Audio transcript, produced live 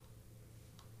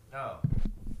Oh.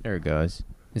 There it goes.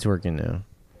 It's working now.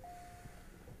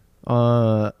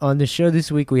 On the show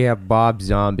this week, we have Bob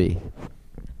Zombie.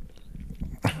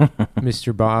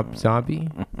 Mr. Bob Zombie,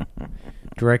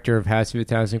 director of House of a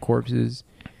Thousand Corpses,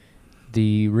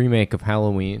 the remake of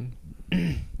Halloween. How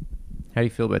do you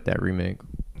feel about that remake?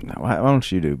 No, why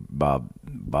don't you do Bob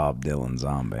Dylan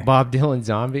Zombie? Bob Dylan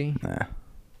Zombie?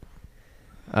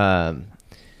 Nah.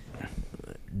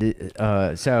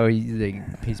 So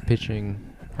he's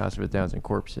pitching House of a Thousand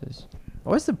Corpses.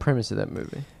 What's the premise of that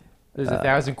movie? There's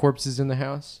 1,000 corpses in the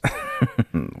house?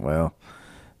 Well,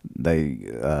 they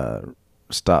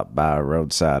stop by a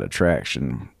roadside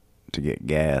attraction to get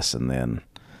gas, and then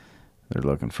they're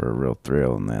looking for a real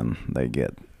thrill, and then they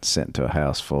get sent to a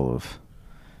house full of,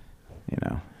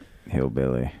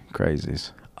 hillbilly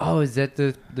crazies. Oh, is that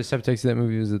the subtext of that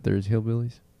movie? Is that there's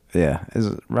hillbillies? Yeah,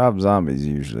 Rob Zombie's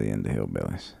usually into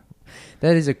hillbillies.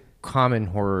 That is a common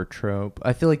horror trope.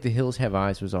 I feel like The Hills Have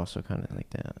Eyes was also kind of like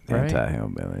that, right?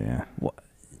 Anti-hillbilly, yeah.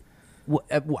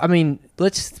 I mean,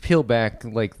 let's peel back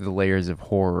like the layers of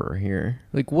horror here.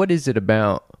 Like, what is it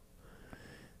about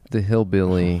the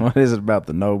hillbilly? What is it about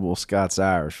the noble Scots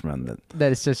Irishman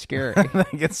that is so scary?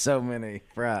 that gets so many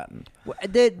frightened?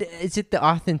 Is it the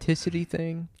authenticity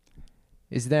thing?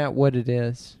 Is that what it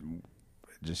is?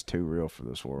 Just too real for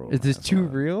this world. Is this too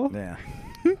real? Yeah.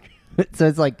 So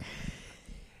it's like...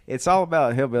 It's all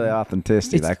about hillbilly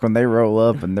authenticity. Like when they roll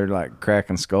up and they're like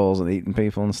cracking skulls and eating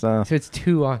people and stuff. So it's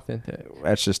too authentic.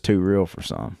 That's just too real for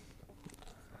some.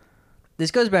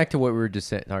 This goes back to what we were just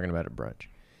talking about at brunch.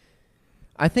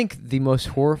 I think the most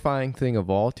horrifying thing of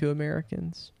all to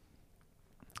Americans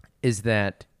is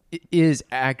that it is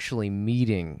actually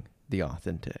meeting the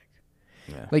authentic.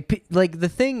 Yeah. Like the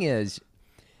thing is,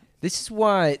 this is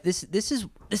why this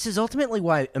is ultimately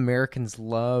why Americans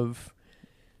love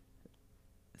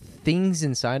things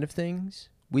inside of things.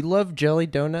 We love jelly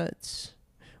donuts.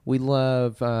 We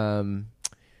love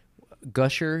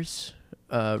Gushers,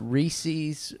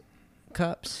 Reese's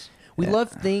cups. We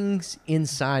love things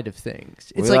inside of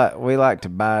things. It's we like to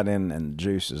bite in and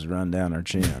juices run down our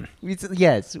chin.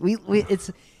 Yes,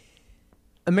 it's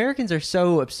Americans are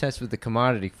so obsessed with the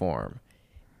commodity form.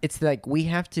 It's like we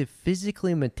have to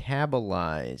physically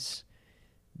metabolize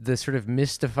the sort of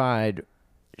mystified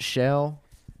shell.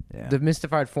 Yeah. The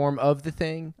mystified form of the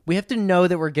thing. We have to know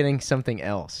that we're getting something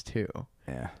else too.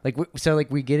 Yeah.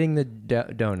 We're getting the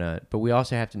donut, but we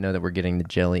also have to know that we're getting the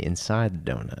jelly inside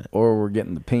the donut. Or we're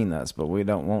getting the peanuts, but we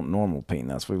don't want normal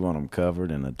peanuts. We want them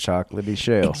covered in a chocolatey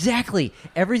shell. Exactly.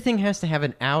 Everything has to have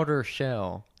an outer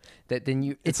shell that then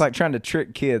you. It's like trying to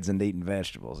trick kids into eating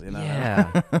vegetables.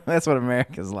 Yeah. That's what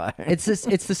America's like. It's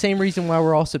the same reason why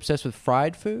we're all so obsessed with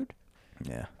fried food.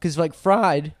 Yeah. Because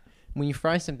fried. When you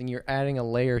fry something, you're adding a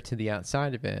layer to the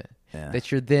outside of it that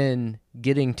you're then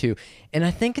getting to. And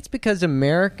I think it's because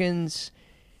Americans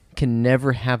can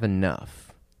never have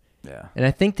enough. Yeah. And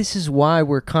I think this is why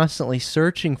we're constantly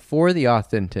searching for the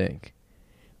authentic,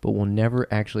 but we'll never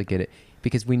actually get it.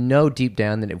 Because we know deep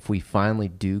down that if we finally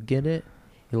do get it,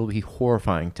 it'll be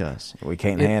horrifying to us. We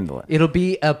can't handle it. It'll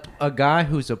be a guy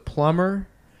who's a plumber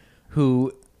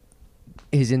who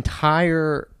his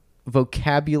entire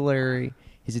vocabulary...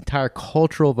 His entire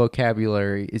cultural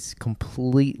vocabulary is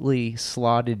completely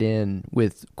slotted in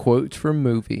with quotes from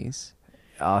movies.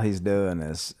 All he's doing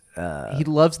is... he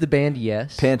loves the band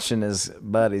Yes. Pinching his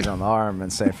buddies on the arm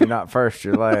and saying, if you're not first,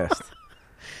 you're last.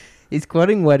 He's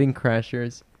quoting Wedding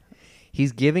Crashers.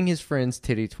 He's giving his friends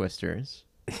titty twisters.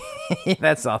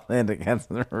 That's authentic. That's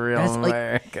real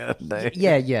America, dude.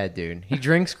 Yeah, dude. He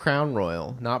drinks Crown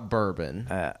Royal, not bourbon.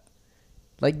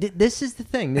 This is the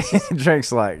thing. This is he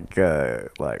drinks like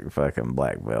fucking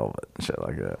Black Velvet and shit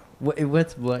like that.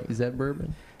 What's black? Is that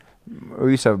bourbon?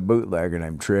 We used to have a bootlegger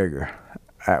named Trigger.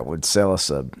 That would sell us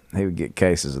he would get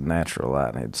cases of Natural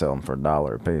Light, and he'd sell them for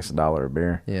 $1 a piece, $1 a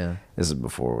beer. Yeah. This is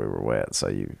before we were wet, so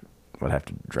you would have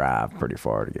to drive pretty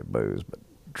far to get booze. But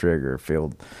Trigger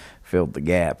filled the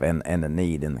gap and the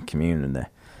need in the community.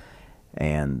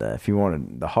 And if you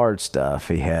wanted the hard stuff,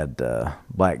 he had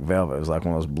Black Velvet. It was like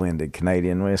one of those blended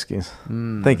Canadian whiskeys.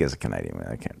 I think it's a Canadian one.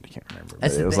 I can't remember.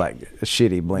 But it was like a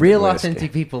shitty blended Real whiskey.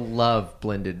 authentic people love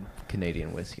blended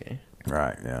Canadian whiskey.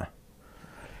 Right, yeah.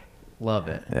 Love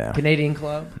it. Yeah. Canadian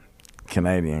Club?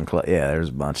 Canadian Club. Yeah, there's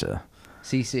a bunch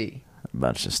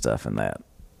of stuff in that.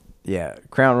 Yeah,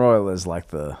 Crown Royal is like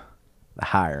the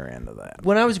higher end of that.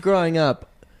 When I was growing up,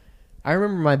 I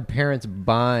remember my parents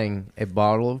buying a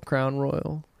bottle of Crown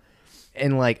Royal,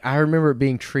 and I remember it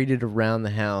being treated around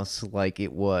the house like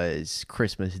it was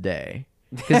Christmas Day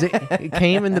because it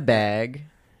came in the bag.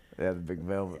 Yeah, the big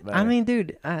velvet bag. I mean,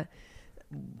 dude,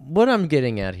 what I'm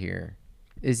getting at here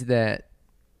is that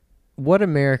what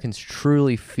Americans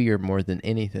truly fear more than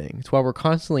anything. It's why we're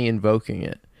constantly invoking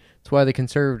it. It's why the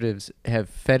conservatives have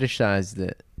fetishized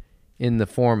it in the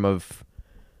form of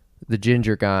the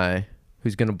ginger guy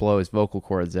who's going to blow his vocal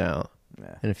cords out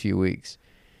in a few weeks.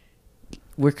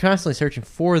 We're constantly searching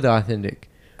for the authentic.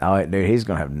 Oh, dude, he's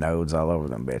going to have nodes all over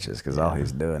them bitches because all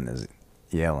he's doing is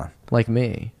yelling. Like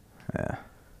me. Yeah.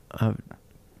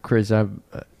 Chris, I've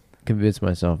convinced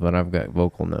myself that I've got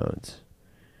vocal nodes.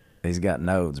 He's got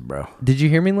nodes, bro. Did you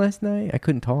hear me last night? I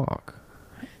couldn't talk.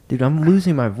 Dude, I'm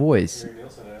losing my voice. Harry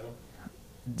Nilsson had him.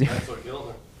 That's what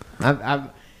killed him.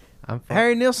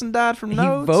 Harry Nilsson died from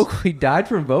nodes? He died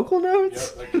from vocal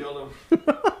nodes? Yep, they killed him.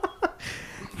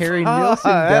 Harry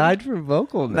Nilsson died from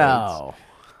vocal nodes? No.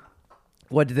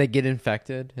 What, did they get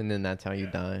infected and then that's how you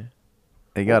die?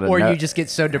 He got or you just get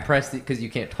so depressed because you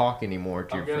can't talk anymore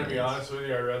to I'm your going to friends? be honest with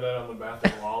you. I read that on the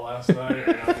bathroom wall last night,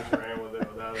 and I just ran with it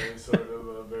without any sort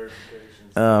of verification.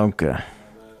 Okay.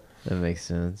 That makes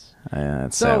sense. Yeah,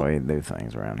 that's how we do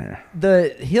things around here. The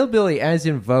hillbilly, as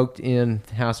invoked in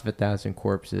House of a Thousand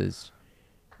Corpses,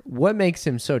 what makes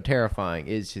him so terrifying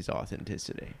is his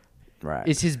authenticity. Right.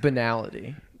 It's his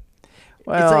banality.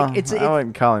 Well, I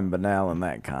wouldn't call him banal in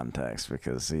that context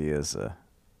because he is a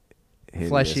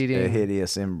flesh-eating,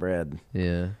 hideous inbred.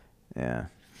 Yeah. Yeah.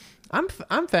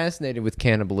 I'm fascinated with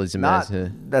cannibalism.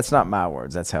 That's not my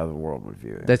words. That's how the world would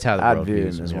view it. That's how the world I'd view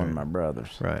views him as him, one of my brothers.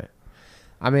 Right.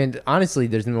 I mean, honestly,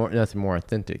 there's nothing more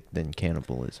authentic than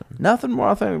cannibalism. Nothing more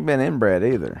authentic than inbred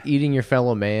either. Eating your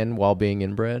fellow man while being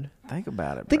inbred. Think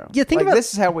about it, bro. Think about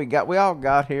this is how we all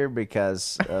got here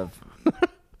because of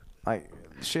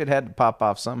shit had to pop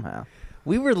off somehow.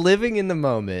 We were living in the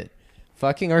moment,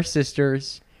 fucking our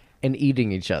sisters and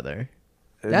eating each other.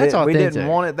 That's authentic. We didn't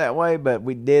want it that way, but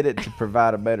we did it to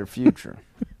provide a better future.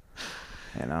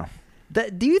 You know. Do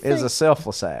you think it was a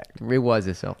selfless act? It was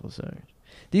a selfless act.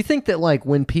 Do you think that, like,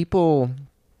 when people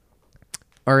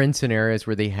are in scenarios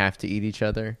where they have to eat each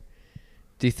other,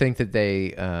 do you think that they,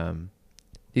 do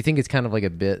you think it's kind of like a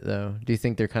bit, though? Do you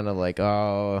think they're kind of like,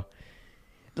 oh,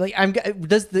 like,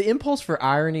 does the impulse for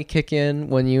irony kick in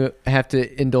when you have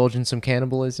to indulge in some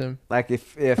cannibalism? Like,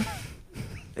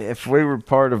 if we were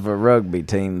part of a rugby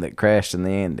team that crashed in the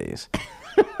Andes,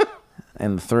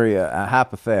 and the three,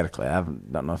 hypothetically, I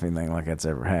don't know if anything like that's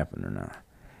ever happened or not,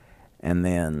 and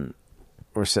then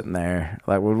we're sitting there,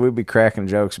 like, would we be cracking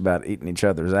jokes about eating each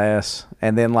other's ass?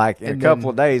 And then, like, in a couple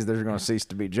of days, there's going to cease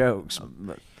to be jokes.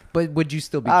 But would you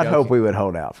still be I'd joking? hope we would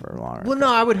hold out for longer. Well,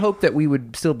 no, I would hope that we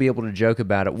would still be able to joke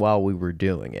about it while we were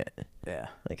doing it. Yeah.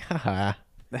 Like, haha.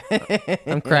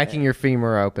 I'm cracking your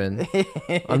femur open.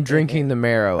 I'm drinking the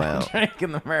marrow out. I'm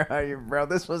drinking the marrow out of you, bro.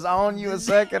 This was on you a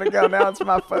second ago. Now it's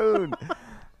my food.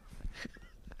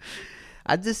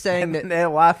 I'm just saying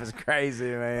that life is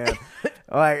crazy, man.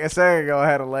 Like a second ago, I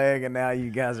had a leg, and now you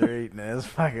guys are eating it. It's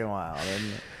fucking wild,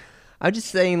 isn't it? I'm just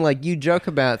saying, like, you joke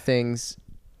about things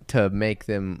to make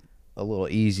them a little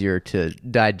easier to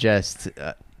digest.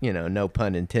 No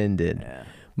pun intended. Yeah.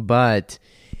 But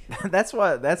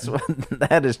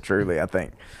that is truly, I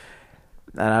think.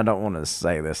 And I don't want to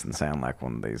say this and sound like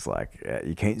one of these, like,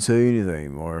 you can't say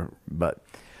anything more, but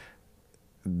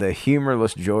the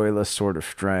humorless, joyless sort of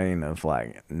strain of,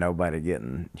 like, nobody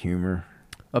getting humor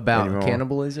about anymore.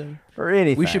 Cannibalism or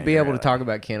anything. We should be able to talk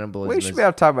about cannibalism. We should be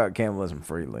able to talk about cannibalism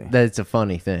freely. That it's a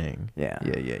funny thing. Yeah.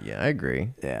 Yeah. I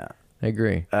agree. Yeah. I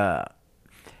agree. I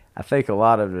think a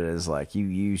lot of it is, like, you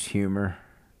use humor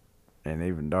and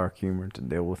even dark humor to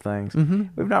deal with things. Mm-hmm.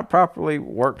 We've not properly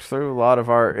worked through a lot of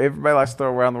everybody likes to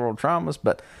throw around the world traumas,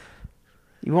 but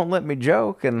you won't let me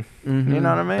joke, and you know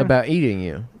what I mean? About eating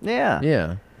you. Yeah.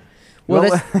 Yeah.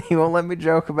 Well, you won't let me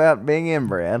joke about being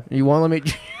inbred. You won't let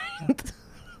me...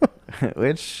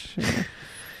 Which,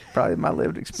 probably my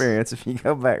lived experience if you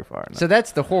go back far enough. So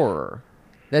that's the horror.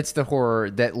 That's the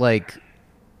horror that, like,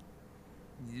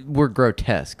 we're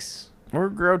grotesques. We're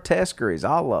grotesqueries,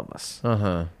 all of us.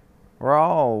 Uh-huh. We're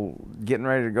all getting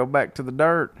ready to go back to the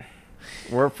dirt.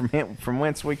 We're from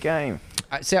whence we came.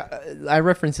 I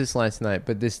referenced this last night,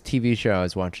 but this TV show I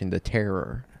was watching, The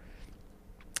Terror,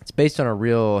 it's based on a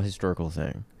real historical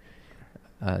thing.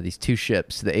 These two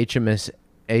ships, the HMS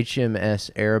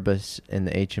Erebus and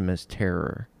the HMS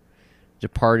Terror,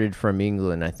 departed from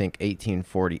England, I think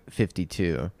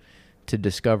 1852, to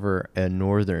discover a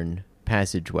northern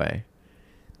passageway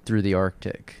through the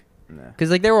Arctic.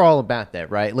 Because, like, they were all about that,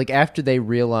 right? Like, after they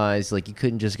realized, like, you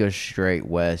couldn't just go straight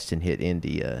west and hit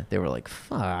India, they were like,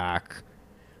 fuck.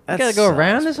 I gotta go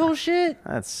around this whole shit?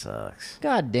 That sucks.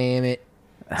 God damn it.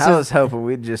 I was hoping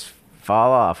we'd just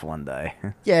fall off one day.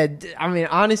 Yeah, I mean,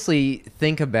 honestly,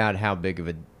 think about how big of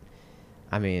a...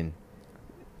 I mean,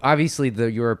 obviously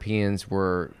the Europeans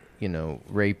were,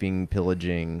 raping,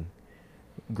 pillaging,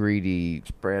 greedy,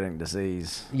 spreading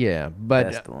disease. Yeah,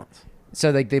 but pestilence.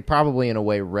 So they probably in a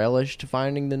way relished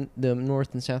finding the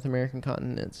North and South American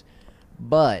continents.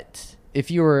 But if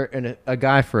you were a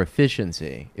guy for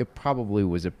efficiency, it probably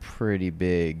was a pretty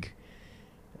big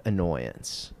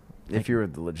annoyance. If you were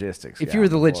the logistics guy. If you were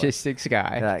the logistics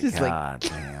guy. Like, just God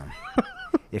damn.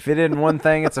 If it isn't one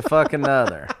thing, it's a fucking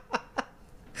other.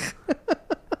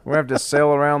 We have to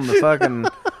sail around the fucking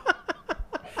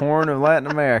Horn of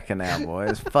Latin America now,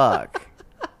 boys. Fuck.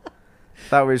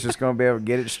 Thought we was just going to be able to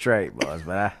get it straight, boys,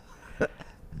 but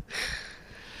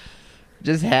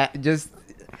just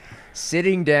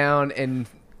sitting down and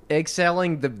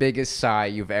exhaling the biggest sigh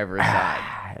you've ever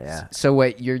sighed. Yeah. So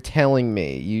wait, you're telling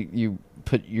me you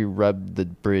rubbed the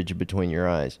bridge between your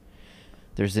eyes.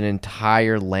 There's an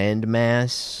entire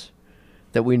landmass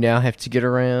that we now have to get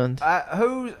around.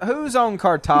 Who's on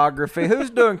cartography? Who's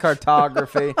doing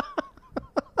cartography?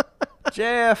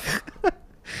 Jeff.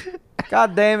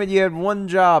 God damn it, you had one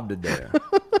job to do.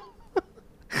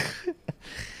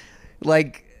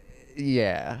 Like,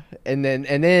 yeah. And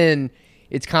then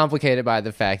it's complicated by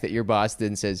the fact that your boss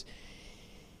then says,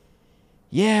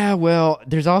 yeah, well,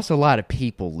 there's also a lot of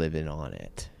people living on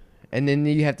it. And then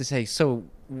you have to say, so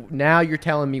now you're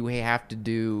telling me we have to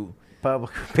do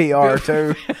public PR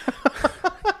too.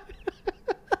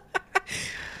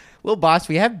 Well, boss,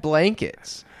 we have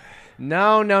blankets.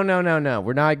 No.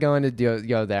 We're not going to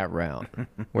go that route.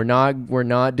 We're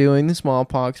not doing the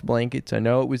smallpox blankets. I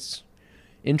know it was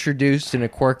introduced in a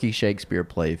quirky Shakespeare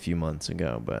play a few months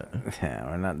ago, but yeah,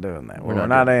 we're not doing that. We're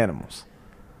not animals.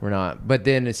 We're not. But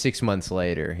then 6 months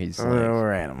later, he's like,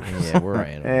 we're animals. Yeah, we're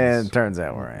animals. And it turns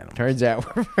out we're animals. Turns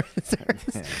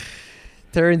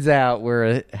out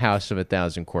we're a house of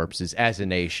 1,000 corpses as a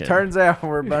nation. Turns out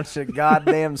we're a bunch of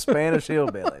goddamn Spanish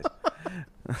hillbillies.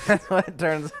 That's what it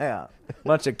turns out. A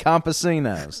bunch of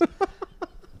campesinos.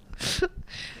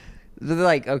 They're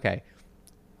like, okay,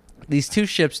 these two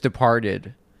ships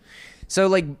departed. So,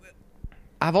 like,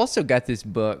 I've also got this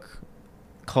book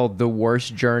called The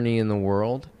Worst Journey in the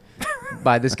World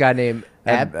by this guy named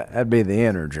That'd be the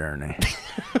inner journey.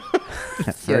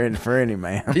 for any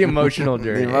man. The emotional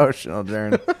journey. The emotional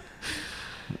journey.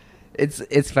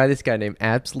 It's by this guy named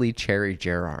Apsley Cherry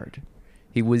Gerard.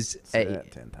 He was Say that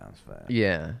 10 times fast.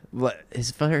 Yeah.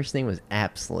 His first name was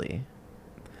Apsley.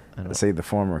 Is he the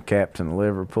former captain of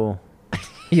Liverpool?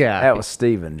 Yeah. That was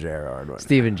Stephen Gerrard, wasn't it?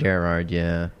 Stephen Gerrard,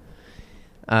 yeah.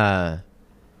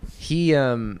 He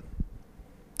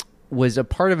was a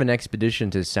part of an expedition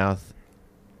to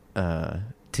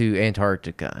to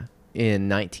Antarctica in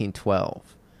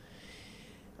 1912.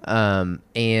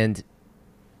 And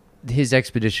his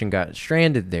expedition got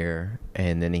stranded there,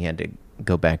 and then he had to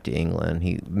go back to England.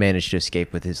 He managed to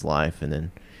escape with his life, and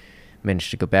then managed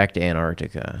to go back to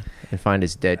Antarctica and find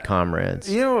his dead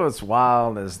comrades. You know what's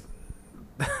wild is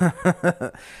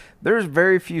there's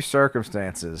very few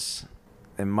circumstances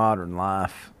in modern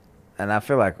life, and I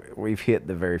feel like we've hit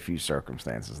the very few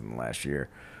circumstances in the last year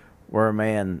where a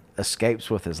man escapes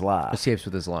with his life.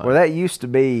 Where that used to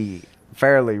be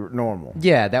fairly normal.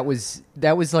 Yeah, that was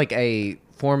like a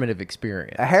formative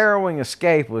experience. A harrowing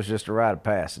escape was just a rite of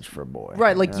passage for a boy.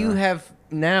 Right, like you have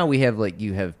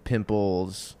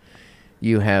pimples,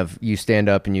 you stand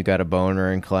up and you got a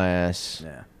boner in class.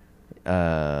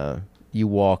 Yeah. You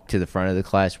walk to the front of the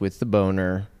class with the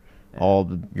boner. Yeah.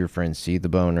 All your friends see the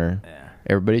boner. Yeah.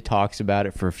 Everybody talks about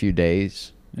it for a few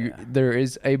days. Yeah. There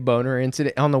is a boner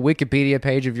incident on the Wikipedia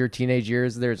page of your teenage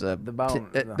years. There's the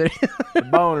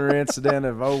boner incident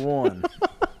of 01.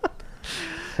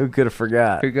 Who could have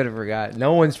forgot?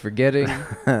 No one's forgetting.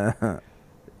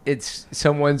 It's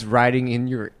someone's writing in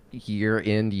your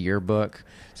year-end yearbook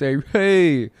saying,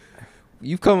 hey,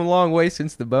 you've come a long way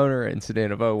since the boner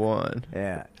incident of 01.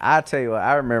 Yeah. I tell you what,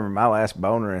 I remember my last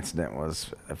boner incident was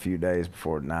a few days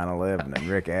before 9/11 in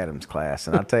Rick Adams' class.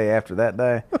 And I'll tell you, after that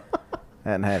day, I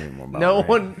hadn't had any more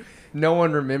boner. No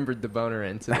one remembered the boner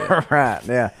incident. Right,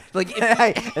 yeah. Like,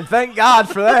 hey, and thank God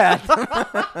for that.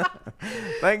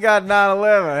 Thank God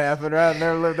 9/11 happened, right? I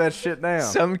never lived that shit down.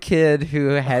 Some kid who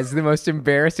has the most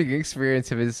embarrassing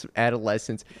experience of his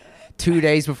adolescence 2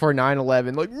 days before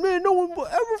 9/11, like, man, no one will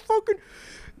ever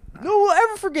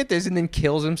forget this, and then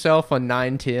kills himself on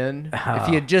 9/10. If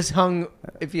he had just hung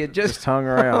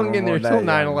around in there till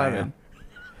 9/11.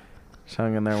 Just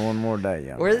hung in there one more day,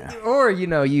 young man. Or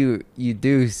you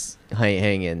do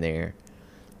hang in there,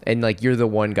 and like you're the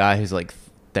one guy who's like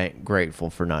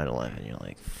grateful for 9/11. You're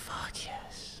like, fuck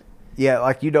yes. Yeah,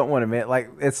 like you don't want to admit, like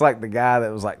it's like the guy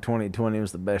that was like 2020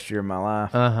 was the best year of my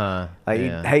life. Uh-huh. Like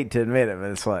you hate to admit it,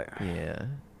 but it's like, yeah.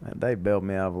 They bailed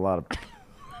me out of a lot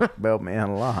of bailed me out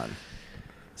a lot.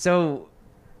 So,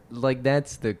 like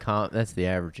that's the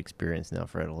average experience now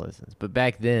for adolescents. But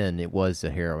back then, it was a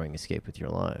harrowing escape with your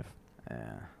life.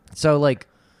 Yeah. So, like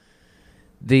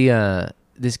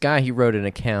this guy, he wrote an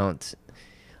account.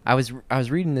 I was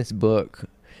reading this book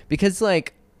because,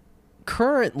 like,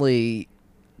 currently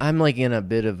I'm like in a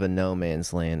bit of a no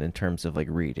man's land in terms of like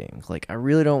reading. Like, I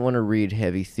really don't want to read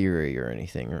heavy theory or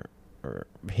anything or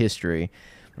history.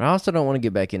 But I also don't want to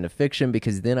get back into fiction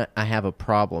because then I have a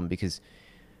problem because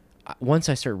once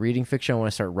I start reading fiction, I want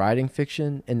to start writing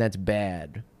fiction, and that's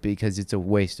bad because it's a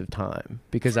waste of time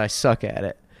because I suck at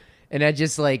it. And I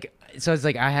just like, so it's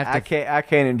like I have to. I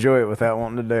can't enjoy it without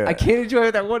wanting to do it. I can't enjoy it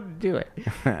without wanting to do it,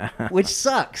 which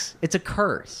sucks. It's a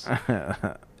curse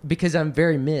because I'm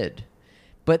very mid.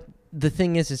 But the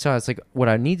thing is so it's like what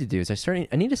I need to do is I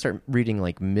need to start reading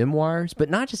like memoirs, but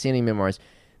not just any memoirs.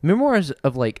 Memoirs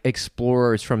of like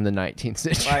explorers from the 19th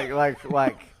century.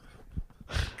 Like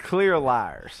clear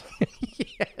liars.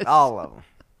 Yes. All of them.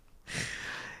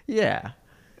 Yeah.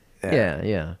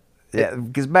 Yeah. Yeah,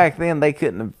 because back then they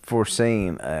couldn't have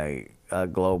foreseen a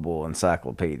global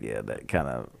encyclopedia that kind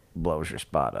of blows your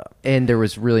spot up. And there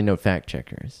was really no fact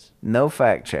checkers. No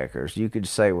fact checkers. You could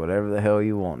say whatever the hell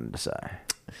you wanted to say.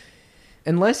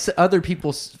 Unless other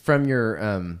people from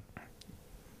your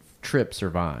trip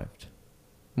survived.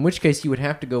 In which case you would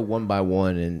have to go one by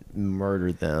one and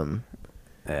murder them.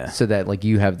 Yeah. So that like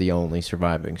you have the only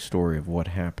surviving story of what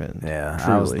happened. Yeah,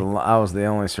 truly. I was the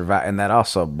only survivor, and that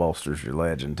also bolsters your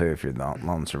legend too if you're the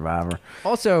lone survivor.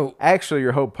 Also, actually,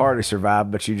 your whole party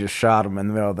survived, but you just shot them in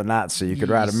the middle of the night so you could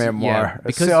write a memoir,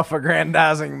 a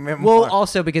self-aggrandizing memoir. Well,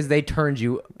 also because they turned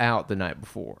you out the night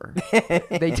before.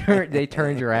 they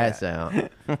turned your ass out.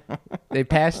 They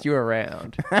passed you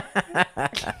around.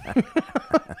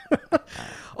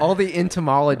 All the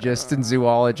entomologists and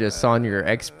zoologists on your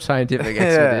scientific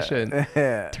expedition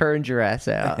turned your ass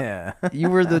out. Yeah.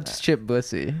 You were the ship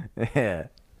bussy. Yeah.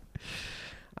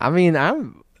 I mean, I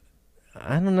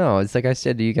don't know. It's like I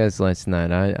said to you guys last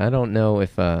night. I don't know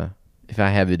if I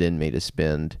have it in me to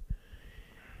spend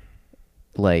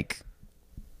like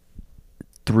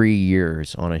 3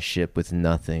 years on a ship with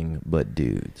nothing but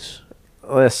dudes.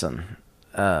 Listen.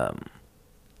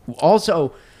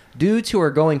 Also, dudes who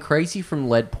are going crazy from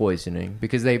lead poisoning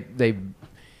because they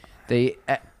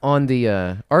on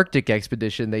the Arctic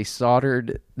expedition they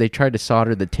tried to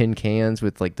solder the tin cans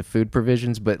with like the food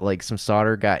provisions, but like some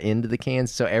solder got into the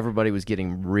cans, so everybody was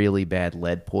getting really bad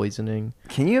lead poisoning.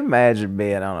 Can you imagine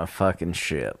being on a fucking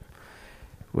ship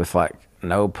with like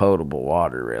no potable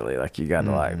water really? Like you got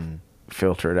to like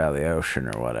filter it out of the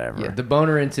ocean or whatever. Yeah, the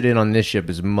boner incident on this ship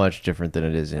is much different than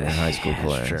it is in a high school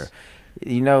class. Sure.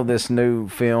 You know this new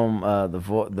film,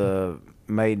 the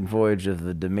maiden voyage of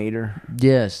the Demeter?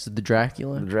 Yes, the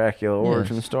Dracula. The Dracula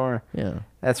origin story? Yeah.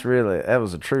 That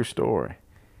was a true story.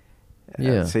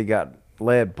 Yeah. He got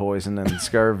lead poison and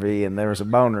scurvy, and there was a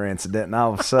boner incident, and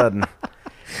all of a sudden,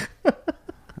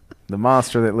 the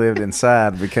monster that lived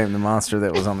inside became the monster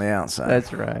that was on the outside.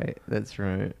 That's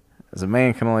right. As a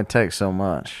man can only take so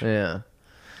much. Yeah.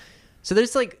 So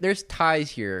there's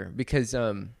ties here because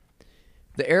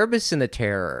the Erebus and the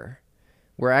Terror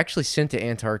were actually sent to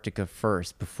Antarctica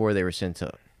first before they were sent to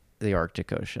the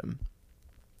Arctic Ocean.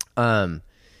 Before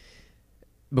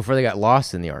they got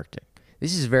lost in the Arctic.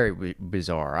 This is very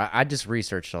bizarre. I just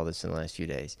researched all this in the last few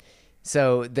days.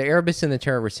 So the Erebus and the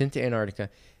Terror were sent to Antarctica.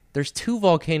 There's 2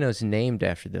 volcanoes named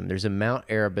after them. There's a Mount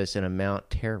Erebus and a Mount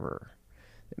Terror.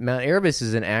 Mount Erebus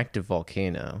is an active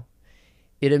volcano.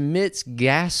 It emits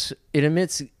gas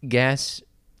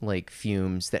like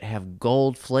fumes that have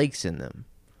gold flakes in them.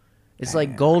 It's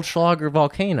like Goldschlager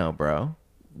volcano, bro.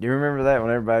 You remember that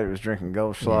when everybody was drinking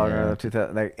Goldschlager in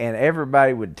 2000, and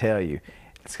everybody would tell you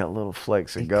it's got little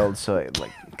flakes of gold, so it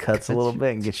like cuts a little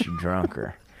bit and gets you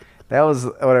drunker. That was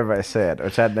what everybody said,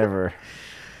 which I'd never.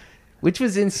 Which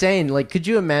was insane. Like, could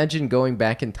you imagine going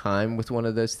back in time with one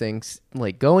of those things?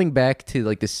 Like going back to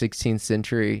like the 16th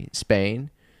century Spain.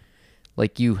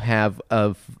 Like you have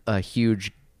a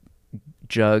huge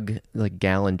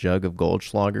gallon jug of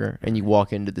Goldschlager, and you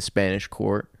walk into the Spanish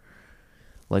court.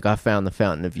 Like, I found the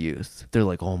fountain of youth. They're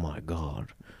like, oh my God.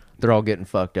 They're all getting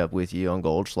fucked up with you on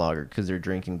Goldschlager because they're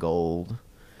drinking gold.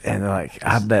 And they're like,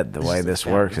 I bet the way this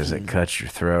works is it cuts your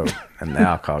throat and the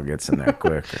alcohol gets in there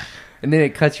quicker. And then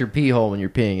it cuts your pee hole when you're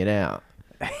peeing it out.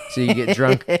 So you get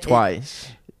drunk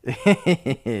twice.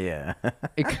 Yeah.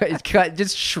 It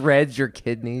just shreds your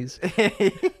kidneys.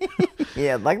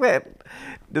 Yeah, like that.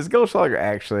 Does Goldschlager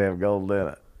actually have gold in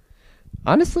it?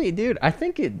 Honestly, dude, I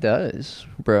think it does,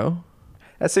 bro.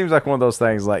 That seems like one of those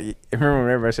things. Like, remember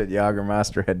when everybody said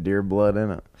Jagermeister had deer blood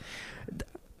in it?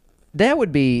 That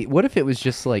would be. What if it was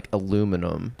just like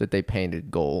aluminum that they painted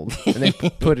gold and they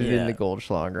put it in the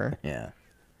Goldschlager? Yeah.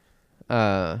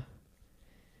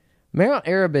 Mount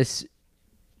Erebus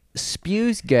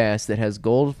spews gas that has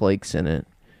gold flakes in it.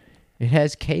 It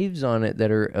has caves on it that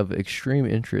are of extreme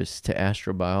interest to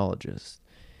astrobiologists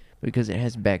because it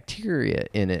has bacteria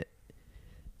in it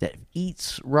that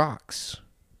eats rocks.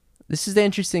 This is the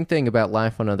interesting thing about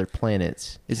life on other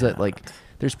planets, is that, like,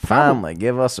 there's Finally,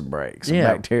 give us a break. Some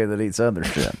bacteria that eats other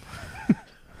shit.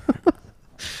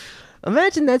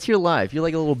 Imagine that's your life. You're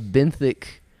like a little benthic,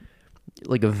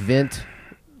 like a vent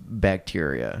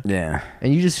bacteria. Yeah.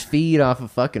 And you just feed off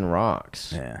of fucking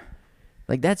rocks. Yeah.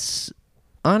 Like, that's,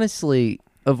 honestly,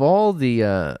 of all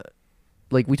the,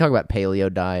 like, we talk about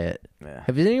paleo diet. Yeah.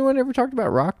 Have anyone ever talked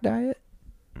about rock diet?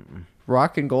 Mm-mm.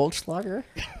 Rock and Goldschlager?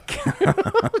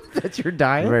 That's your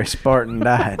diet? Very Spartan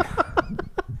diet.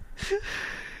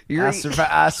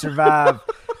 I survived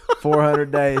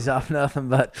 400 days off nothing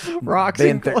but rocks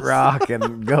benthic rock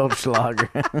and Goldschlager.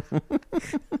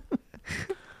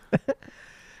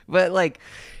 But, like,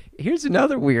 here's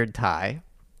another weird tie.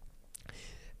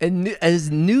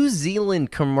 As New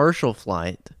Zealand commercial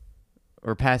flight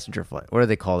or passenger flight, what do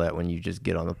they call that when you just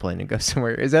get on the plane and go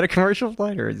somewhere? Is that a commercial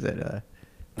flight or is it a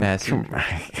passenger?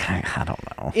 I don't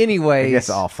know. Anyways, I guess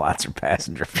all flights are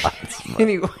passenger flights.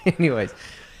 Anyways,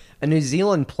 a New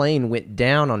Zealand plane went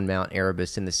down on Mount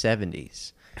Erebus in the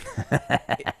 70s.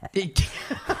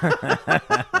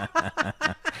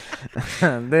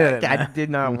 I did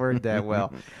not word that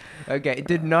well. Okay, it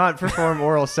did not perform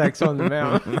oral sex on the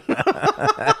mountain.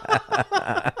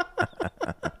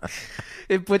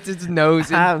 It puts its nose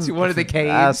into one of the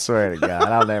caves. I swear to God,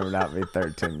 I'll never not be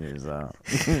 13 years old.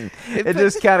 It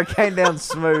just kind of came down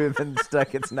smooth and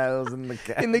stuck its nose in the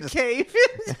cave. In the cave.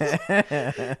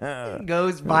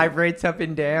 Goes, vibrates up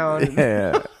and down.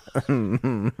 Yeah.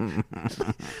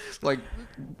 Like,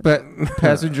 but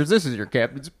passengers, this is your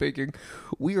captain speaking.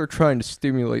 We are trying to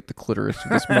stimulate the clitoris of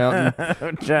this mountain.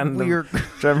 trying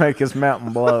to make this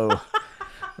mountain blow.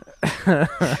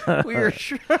 We are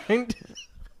trying to...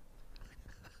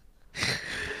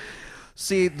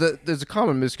 See, there's a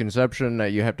common misconception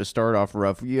that you have to start off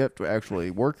rough. You have to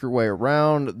actually work your way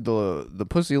around the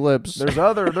pussy lips. There's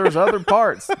other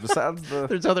parts besides the...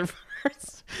 There's other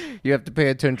parts. You have to pay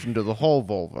attention to the whole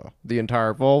vulva, the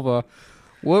entire vulva.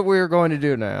 What we're going to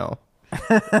do now,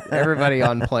 everybody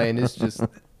on plane is just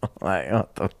like,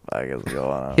 what the fuck is going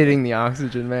on? Hitting the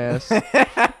oxygen mask.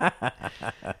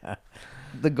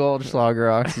 The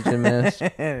Goldschlager oxygen mask.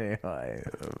 Anyway,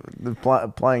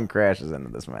 the plane crashes into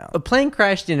this mountain. A plane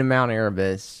crashed into Mount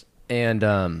Erebus,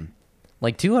 and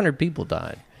like 200 people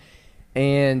died.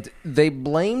 And they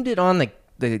blamed it on the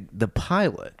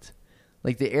pilot.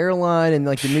 Like the airline and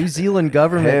like the New Zealand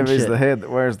government. Heavy's the head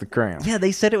that wears the crown. Yeah,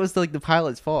 they said it was like the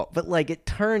pilot's fault. But like it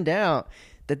turned out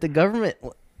that the government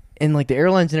and like the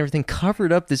airlines and everything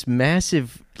covered up this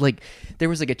massive, like there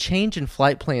was like a change in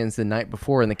flight plans the night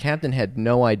before and the captain had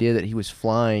no idea that he was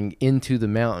flying into the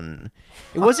mountain.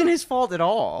 It wasn't his fault at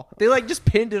all. They like just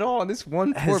pinned it all on this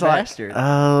one poor bastard.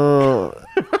 Oh.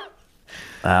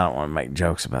 I don't want to make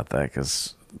jokes about that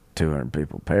because 200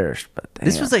 people perished, but damn.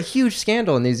 This was a huge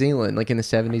scandal in New Zealand, like in the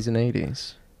 70s and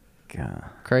 80s. God.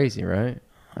 Crazy, right?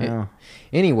 Well,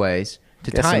 anyways,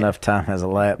 guess enough time has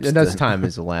elapsed. Enough time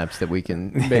has elapsed that we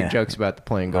can make jokes about the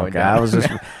plane going down.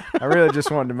 I really just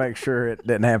wanted to make sure it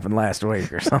didn't happen last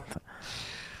week or something.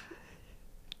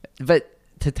 But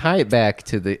to tie it back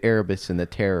to the Erebus and the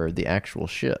Terror, the actual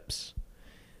ships.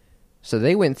 So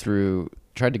they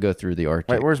tried to go through the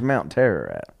Arctic. Wait, where's Mount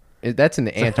Terror at? That's in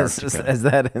the Antarctica. Is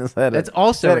that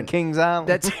also a Kings Island?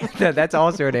 That's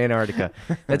also in Antarctica.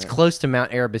 That's close to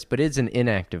Mount Erebus, but it's an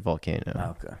inactive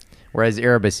volcano. Okay. Whereas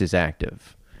Erebus is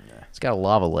active. Yeah. It's got a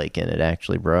lava lake in it,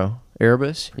 actually, bro.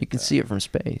 Erebus, you can see it from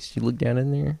space. You look down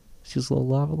in there, see this little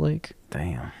lava lake.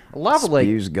 Damn. A lava lake.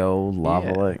 Spews gold,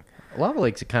 lava lake. A lava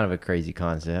lake's kind of a crazy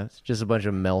concept. Just a bunch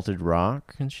of melted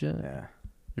rock and shit. Yeah.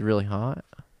 It's really hot.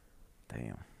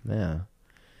 Damn. Yeah.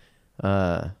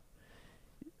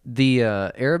 The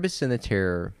Erebus and the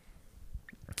Terror,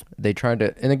 they tried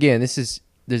to, and again,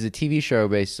 there's a TV show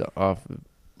based off,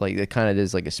 like, that kind of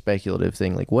is like a speculative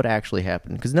thing, like what actually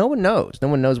happened, because no one knows. No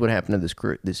one knows what happened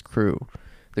to this crew,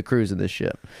 the crews of this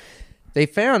ship. They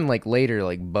found, like, later,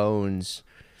 like, bones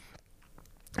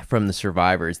from the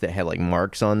survivors that had, like,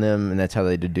 marks on them, and that's how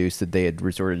they deduced that they had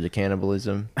resorted to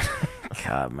cannibalism.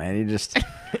 God, man, you just...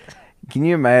 Can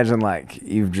you imagine, like,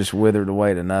 you've just withered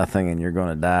away to nothing and you're going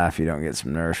to die if you don't get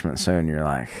some nourishment soon? You're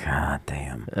like, God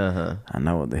damn. I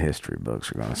know what the history books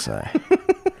are going to say.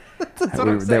 That's what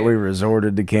I'm saying. That we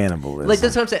resorted to cannibalism. Like,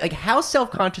 that's what I'm saying. Like, how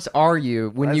self-conscious are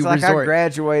you when you like I resort?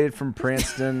 graduated from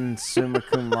Princeton, summa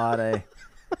cum laude.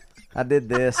 I did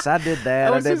this, I did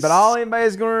that, but all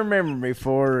anybody's going to remember me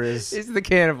for is the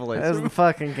cannibalism. That's the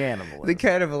fucking cannibalism. The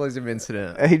cannibalism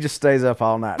incident. He just stays up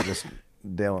all night just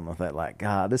dealing with that. Like,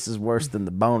 God, this is worse than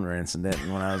the boner incident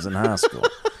when I was in high school.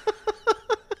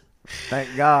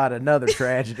 Thank God another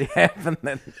tragedy happened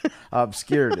that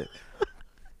obscured it.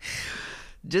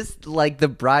 Just like the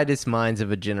brightest minds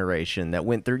of a generation that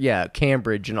went through,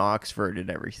 Cambridge and Oxford and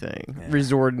everything,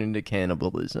 resorting into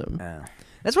cannibalism. Yeah.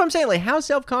 That's what I'm saying. Like, how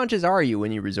self-conscious are you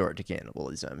when you resort to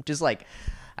cannibalism? Just like,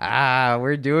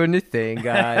 we're doing the thing,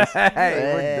 guys.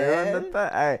 We're doing the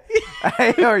thing.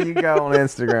 Hey, or you go on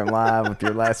Instagram Live with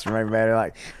your last remaining battery,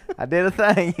 like, I did a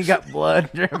thing. You got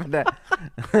blood dripping down.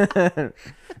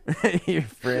 Your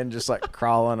friend just like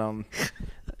crawling on.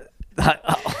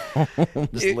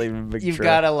 Just leaving a big You've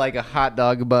trail. got a hot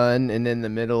dog bun, and in the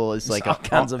middle is like all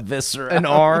kinds of viscera, an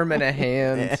arm and a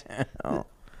hand. Oh.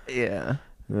 Yeah.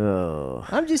 Oh.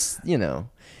 I'm just,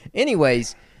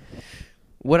 Anyways,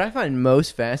 what I find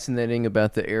most fascinating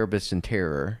about the Erebus and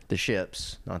Terror, the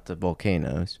ships, not the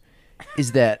volcanoes,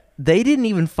 is that they didn't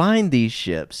even find these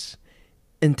ships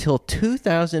until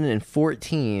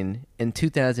 2014 and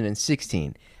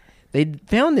 2016. They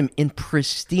found them in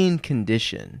pristine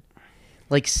condition,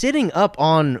 like sitting up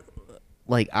on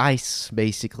ice,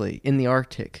 basically, in the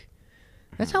Arctic.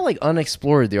 That's how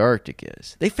unexplored the Arctic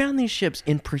is. They found these ships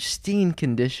in pristine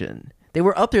condition. They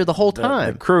were up there the whole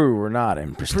time. The crew were not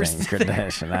in pristine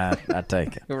condition. I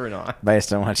take it. They were not.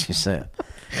 Based on what you said.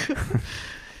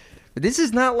 But this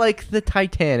is not like the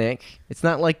Titanic. It's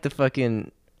not like the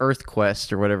fucking Earth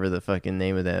Quest or whatever the fucking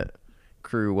name of that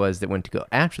crew was that went to go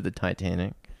after the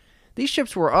Titanic. These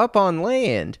ships were up on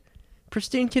land,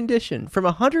 pristine condition, from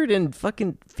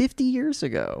 150 years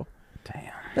ago.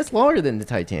 Damn. That's longer than the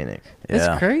Titanic. That's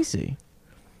Yeah. crazy.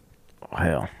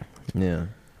 Well. Yeah.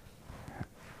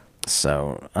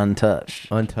 So, untouched.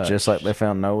 Untouched. Just like they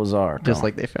found Noah's Ark. Just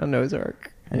like they found Noah's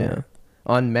Ark. Yeah.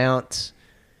 On Mount...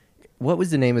 What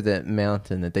was the name of that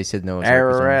mountain that they said Noah's Ark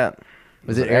was on? Ararat.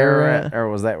 Was it Ararat? Or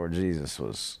was that where Jesus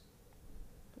was?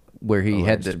 Where he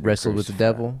had alleged to be wrestled with the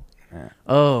crucified. devil? Yeah.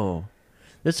 Oh.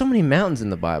 There's so many mountains in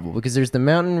the Bible, because there's the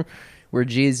mountain where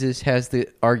Jesus has the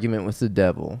argument with the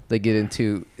devil. They get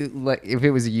into, like, if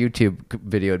it was a YouTube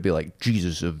video, it'd be like,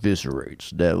 Jesus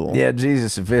eviscerates devil. Yeah,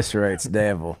 Jesus eviscerates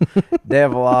devil.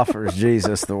 Devil offers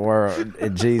Jesus the world.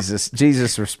 And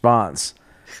Jesus response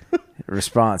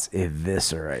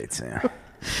eviscerates him.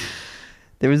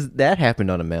 That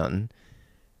happened on a mountain.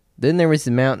 Then there was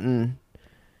the mountain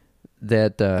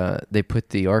that they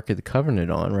put the Ark of the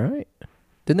Covenant on, right?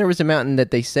 Then there was a mountain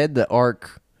that they said the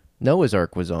Ark, Noah's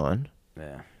Ark, was on.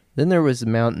 Yeah. Then there was a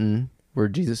mountain where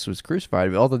Jesus was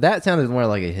crucified, although that sounded more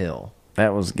like a hill.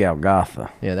 That was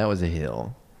Golgotha. Yeah, that was a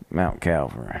hill. Mount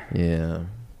Calvary. Yeah.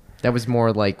 That was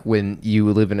more like when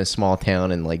you live in a small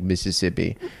town in, like,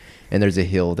 Mississippi, and there's a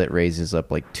hill that raises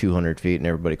up, like, 200 feet, and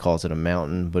everybody calls it a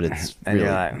mountain, but it's And really...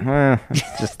 you're like, well,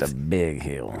 it's just a big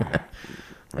hill.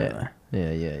 Really.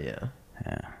 Yeah.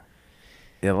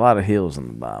 Yeah, a lot of hills in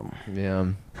the Bible.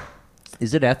 Yeah.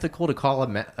 Is it ethical to call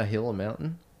a hill a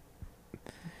mountain?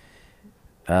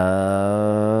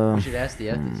 We should ask the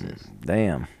ethicist.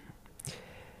 Damn.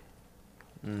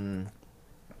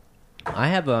 I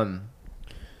have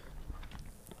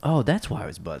Oh, that's why I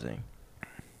was buzzing.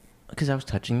 Because I was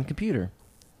touching the computer,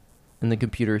 and the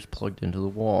computer is plugged into the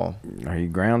wall. Are you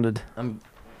grounded? I'm.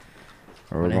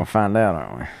 Or we're going to find out,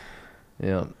 aren't we?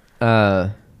 Yeah.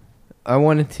 I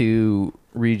wanted to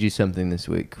read you something this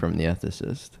week from the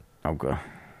ethicist. Okay.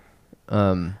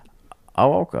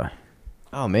 Okay.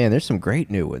 Oh man, there's some great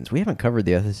new ones. We haven't covered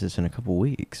the ethicist in a couple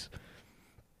weeks.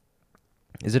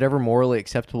 Is it ever morally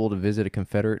acceptable to visit a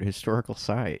Confederate historical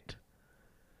site?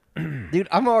 Dude,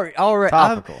 I'm already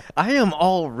Topical. I am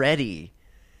already.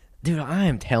 Dude, I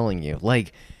am telling you,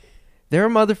 like, there are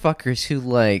motherfuckers who,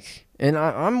 like, and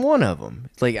I'm one of them.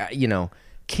 Like,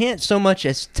 can't so much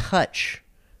as touch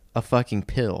a fucking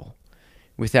pill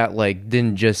without, like,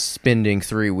 then just spending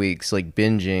 3 weeks, like,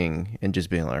 binging and just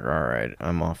being like, all right,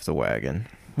 I'm off the wagon.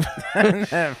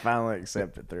 Finally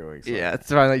accepted 3 weeks later. Yeah, it's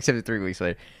finally accepted 3 weeks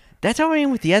later. That's how I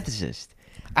am with the ethicist.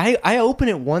 I open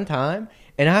it one time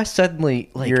and I suddenly,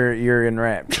 like, You're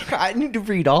enwrapped. I need to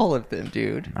read all of them,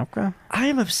 dude. Okay. I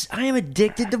am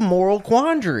addicted to moral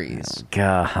quandaries.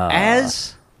 God.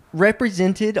 As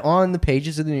represented on the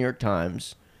pages of the New York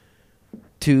Times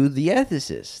to the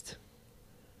ethicist.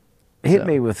 Hit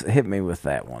me with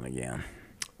that one again.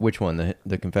 Which one?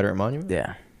 The Confederate Monument?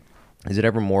 Yeah. Is it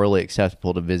ever morally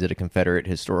acceptable to visit a Confederate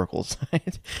historical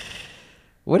site?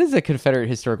 What is a Confederate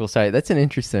historical site? That's an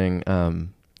interesting.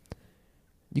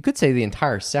 You could say the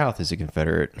entire South is a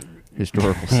Confederate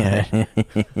historical site.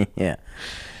 Yeah.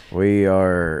 We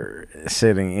are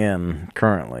sitting in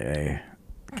currently a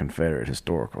Confederate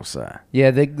historical site.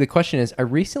 Yeah, the question is, I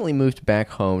recently moved back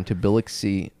home to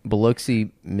Biloxi,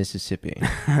 Mississippi.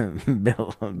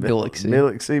 Biloxi.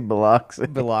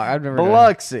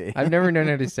 I've never known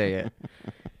how to say it.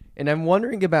 And I'm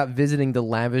wondering about visiting the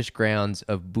lavish grounds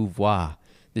of Beauvoir,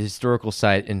 the historical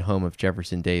site and home of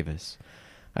Jefferson Davis.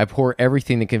 I abhor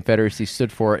everything the Confederacy stood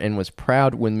for and was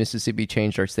proud when Mississippi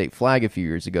changed our state flag a few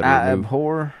years ago. I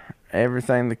abhor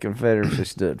everything the Confederacy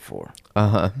stood for.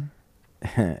 Uh-huh.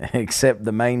 Except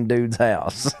the main dude's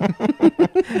house.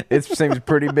 It seems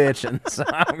pretty bitchin', so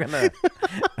I'm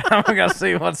gonna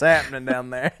see what's happening down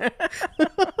there.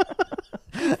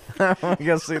 I'm gonna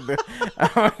go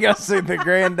see the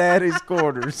granddaddy's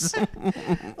quarters.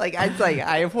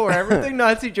 I abhor everything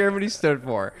Nazi Germany stood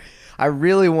for. I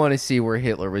really want to see where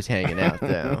Hitler was hanging out,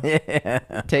 though. Yeah.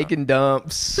 Taking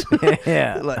dumps.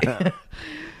 Yeah.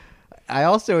 I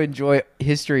also enjoy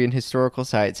history and historical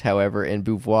sites, however, and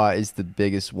Beauvoir is the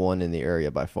biggest one in the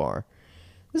area by far.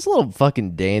 This little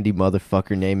fucking dandy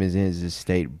motherfucker name is in his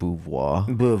estate, Beauvoir.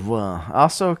 Beauvoir.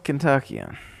 Also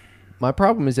Kentuckian. My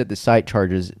problem is that the site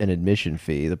charges an admission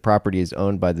fee. The property is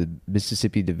owned by the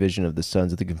Mississippi Division of the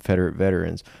Sons of the Confederate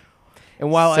Veterans. And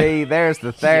while there's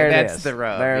the third. Yeah, that's the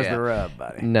rub. There's the rub,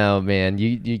 buddy. No, man,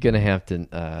 you're gonna have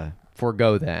to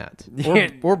forego that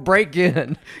or break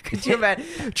in. Could you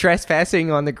imagine trespassing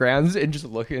on the grounds and just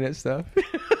looking at stuff?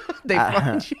 They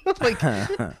find you like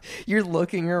you're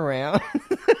looking around.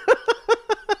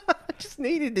 I just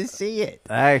needed to see it.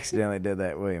 I accidentally did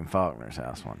that at William Faulkner's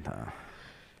house one time.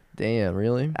 Damn,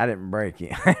 really? I didn't break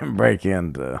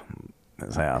into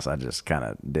his house. I just kind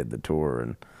of did the tour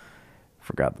and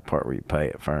forgot the part where you pay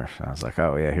at first. I was like,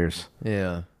 oh yeah, here's.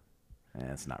 Yeah.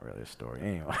 Yeah, it's not really a story.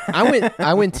 Anyway.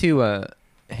 I went to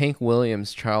Hank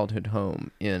Williams' childhood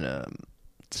home in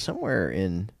somewhere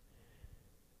in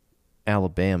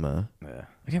Alabama. Yeah.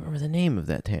 I can't remember the name of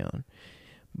that town.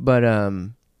 But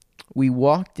we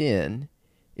walked in.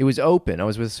 It was open. I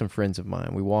was with some friends of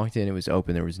mine. We walked in. It was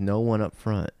open. There was no one up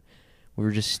front. We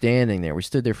were just standing there. We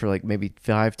stood there for like maybe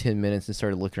 5-10 minutes and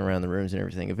started looking around the rooms and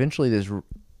everything. Eventually, this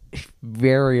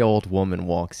very old woman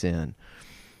walks in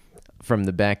from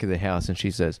the back of the house, and she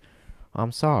says,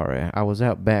 "I'm sorry, I was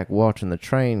out back watching the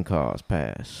train cars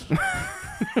pass."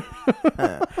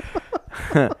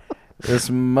 This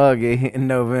muggy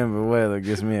November weather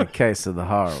gives me a case of the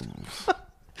horribles.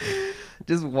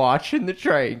 Just watching the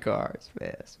train cars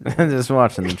pass. Just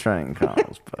watching the train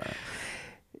cars pass.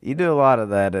 You do a lot of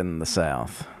that in the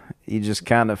South. You just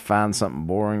kind of find something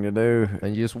boring to do.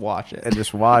 And you just watch it. And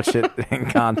just watch it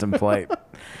and contemplate.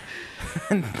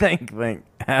 And think,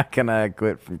 how can I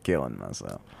quit from killing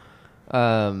myself?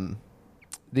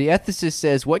 The ethicist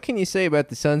says, what can you say about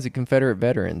the Sons of Confederate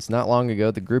Veterans? Not long ago,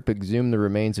 the group exhumed the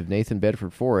remains of Nathan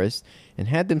Bedford Forrest and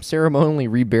had them ceremonially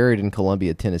reburied in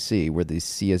Columbia, Tennessee, where the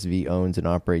CSV owns and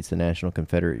operates the National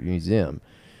Confederate Museum.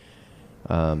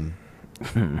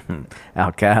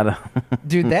 Al-Qaeda.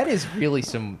 Dude, that is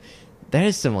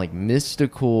some like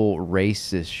mystical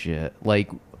racist shit.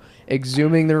 Like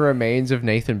exhuming the remains of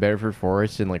Nathan Bedford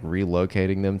Forrest and like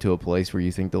relocating them to a place where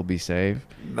you think they'll be safe.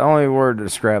 The only word to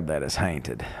describe that is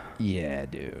hainted. Yeah,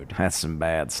 dude. That's some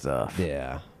bad stuff.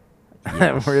 Yeah.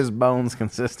 Yes. Were his bones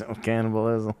consistent with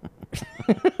cannibalism?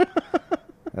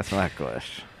 That's my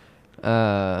question.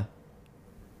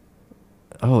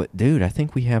 Oh, dude, I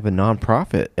think we have a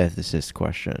nonprofit ethicist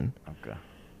question. Okay.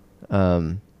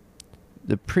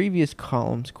 The previous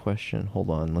column's question,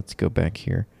 hold on, let's go back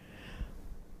here.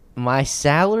 My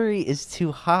salary is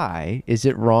too high. Is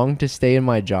it wrong to stay in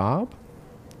my job?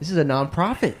 This is a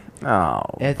nonprofit. Oh,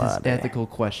 buddy. Ethical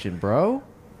question, bro.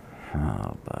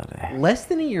 Oh, buddy. Less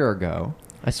than a year ago,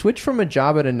 I switched from a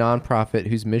job at a nonprofit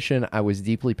whose mission I was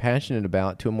deeply passionate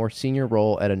about to a more senior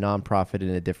role at a nonprofit in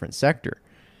a different sector.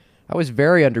 I was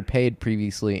very underpaid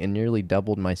previously and nearly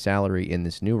doubled my salary in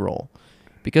this new role.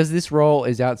 Because this role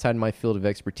is outside my field of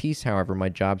expertise, however, my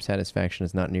job satisfaction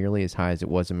is not nearly as high as it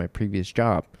was in my previous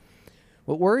job.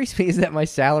 What worries me is that my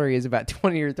salary is about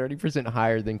 20 or 30%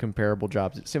 higher than comparable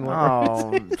jobs at similar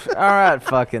organizations. All right,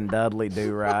 fucking Dudley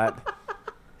Do-Right.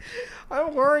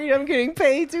 I'm worried I'm getting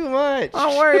paid too much.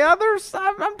 Don't worry, I'm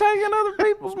taking other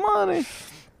people's money.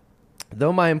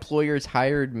 Though my employers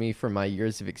hired me for my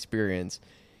years of experience,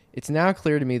 it's now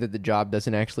clear to me that the job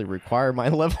doesn't actually require my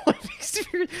level of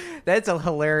experience. That's a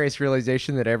hilarious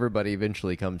realization that everybody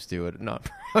eventually comes to at a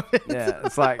nonprofit. Yeah,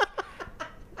 it's like,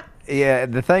 yeah,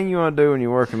 the thing you want to do when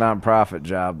you work a nonprofit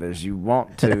job is you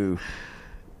want to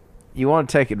you want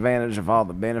to take advantage of all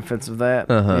the benefits of that.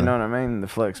 Uh-huh. You know what I mean? The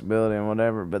flexibility and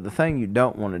whatever. But the thing you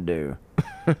don't want to do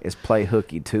is play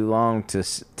hooky too long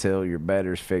till your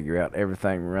betters figure out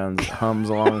everything hums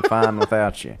along fine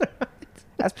without you.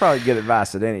 That's probably good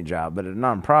advice at any job, but at a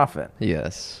nonprofit,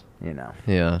 Yes. you know,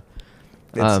 Yeah.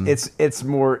 it's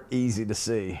more easy to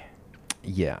see.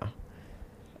 Yeah.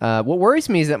 What worries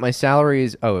me is that my salary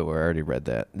is... Oh, wait, I already read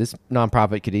that. This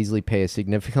nonprofit could easily pay a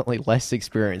significantly less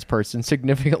experienced person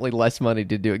significantly less money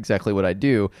to do exactly what I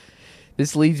do.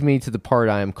 This leads me to the part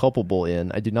I am culpable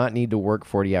in. I do not need to work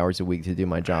 40 hours a week to do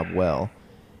my job well.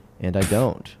 And I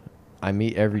don't. I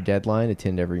meet every deadline,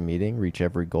 attend every meeting, reach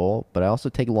every goal, but I also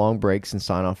take long breaks and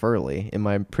sign off early. In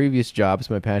my previous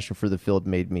jobs, my passion for the field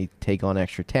made me take on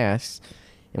extra tasks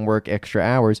and work extra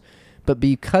hours. But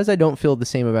because I don't feel the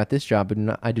same about this job,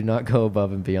 I do not go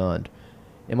above and beyond.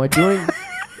 Am I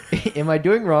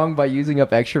doing wrong by using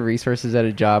up extra resources at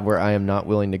a job where I am not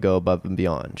willing to go above and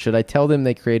beyond? Should I tell them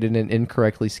they created an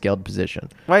incorrectly scaled position?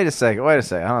 Wait a second. Hold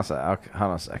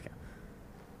on a second.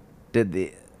 Did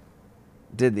the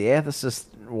ethicist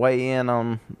weigh in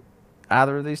on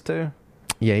either of these two?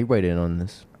 Yeah, he weighed in on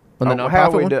this. On the How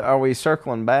nonprofit one? are we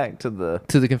circling back to the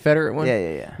Confederate one?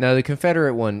 Yeah. No, the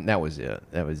Confederate one, that was it.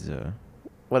 That was...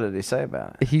 What did he say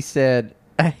about it? He said,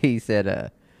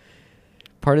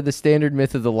 part of the standard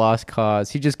myth of the lost cause.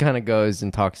 He just kind of goes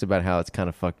and talks about how it's kind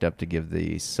of fucked up to give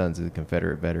the Sons of the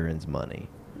Confederate Veterans money.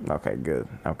 Okay, good.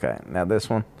 Okay, now this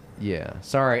one. Yeah.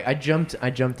 Sorry, I jumped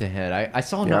ahead. I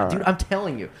saw Yeah, dude, I'm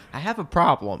telling you, I have a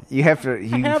problem. You have to.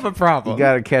 I have a problem. You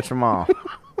got to catch them all.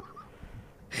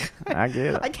 I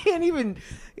get it. I can't even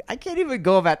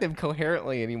go about them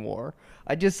coherently anymore.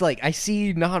 I just I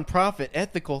see nonprofit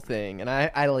ethical thing and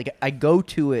I go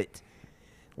to it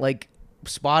like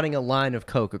spotting a line of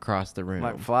Coke across the room.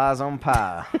 Like flies on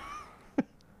pie.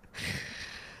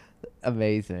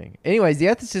 Amazing. Anyways, the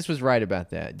ethicist was right about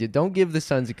that. Don't give the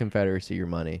Sons of Confederacy your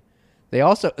money. The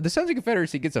Sons of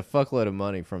Confederacy gets a fuckload of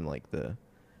money from the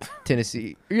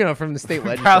Tennessee, from the state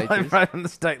legislature. Probably right from the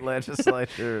state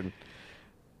legislature.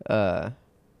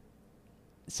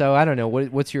 So I don't know.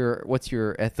 What's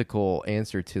your ethical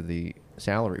answer to the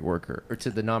salary worker or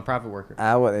to the nonprofit worker?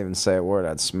 I wouldn't even say a word.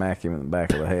 I'd smack him in the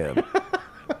back of the head.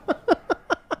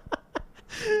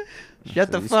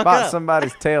 Shut the you fuck spot up.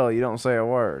 somebody's tail, you don't say a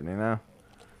word.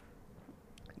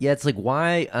 Yeah, it's like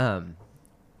why.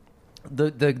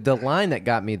 The line that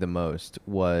got me the most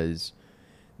was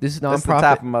this nonprofit. That's the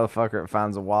type of motherfucker that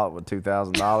finds a wallet with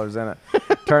 $2,000 in it,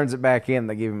 turns it back in,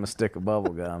 they give him a stick of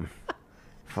bubble gum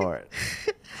for it.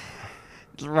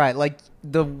 Right, like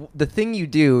the thing you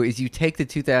do is you take the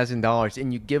 $2,000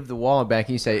 and you give the wallet back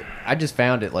and you say, "I just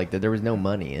found it like that. There was no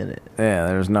money in it." Yeah,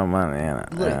 there's no money in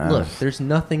it. Look, there's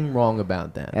nothing wrong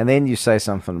about that. And then you say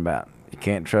something about you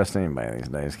can't trust anybody these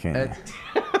days, can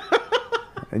you?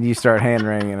 And you start hand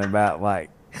wringing about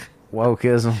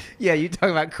wokeism. Yeah, you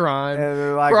talk about crime. And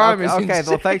they're like, crime okay, is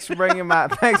well, thanks for bringing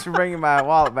my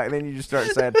wallet back. Then you just start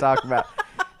talk about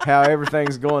how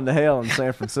everything's going to hell in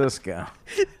San Francisco.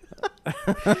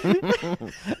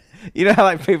 You know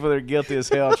how people that are guilty as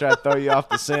hell try to throw you off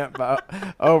the scent by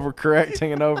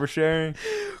overcorrecting and oversharing?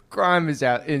 Crime is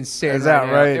insane. It's right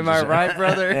outrageous. now. Am I right,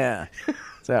 brother? Yeah.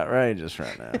 It's outrageous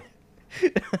right now.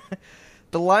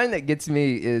 The line that gets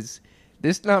me is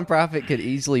this nonprofit could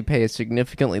easily pay a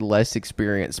significantly less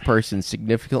experienced person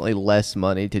significantly less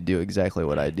money to do exactly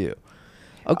what I do.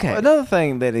 Okay. Another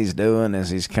thing that he's doing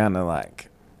is he's kind of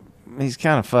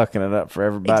fucking it up for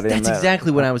everybody. That's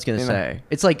exactly what I was going to say.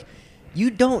 It's like,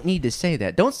 you don't need to say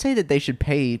that. Don't say that they should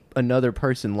pay another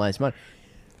person less money.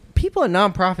 People in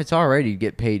nonprofits already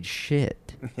get paid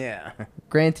shit. Yeah.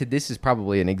 Granted, this is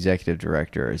probably an executive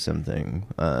director or something.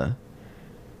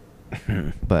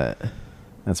 But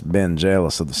that's Ben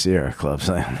jealous of the Sierra Club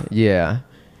saying. Yeah.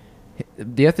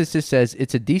 The ethicist says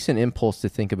it's a decent impulse to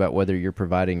think about whether you're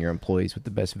providing your employees with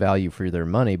the best value for their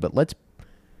money, but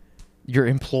your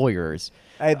employers.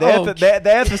 Hey, the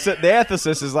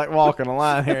ethicist is like walking a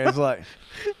line here. It's like,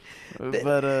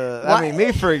 but I mean,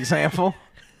 me for example,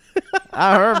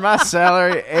 I earn my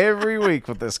salary every week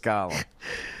with this column.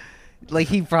 Like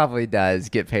he probably does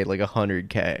get paid like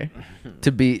 $100K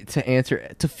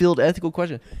to field ethical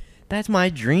questions. That's my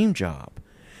dream job.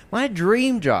 My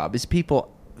dream job is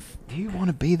people. Do you want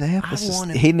to be the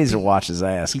ethicist? He needs to watch his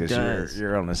ass because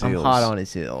you're on his heels. I'm hot on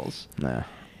his heels. No.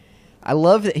 I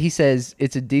love that he says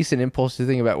it's a decent impulse to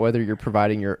think about whether you're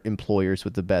providing your employers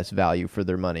with the best value for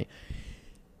their money.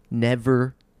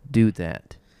 Never do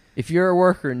that. If you're a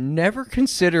worker, never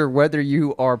consider whether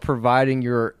you are providing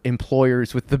your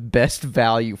employers with the best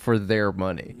value for their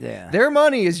money. Yeah. Their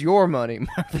money is your money,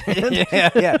 my friend.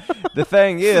 Yeah. The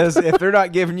thing is, if they're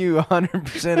not giving you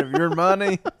 100% of your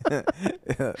money,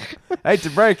 I hate to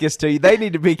break this to you, they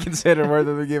need to be considering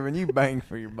whether they're giving you bang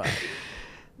for your buck.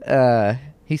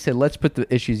 He said, let's put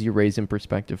the issues you raise in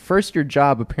perspective. First, your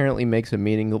job apparently makes a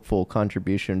meaningful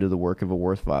contribution to the work of a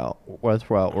worthwhile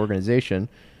organization.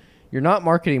 You're not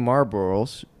marketing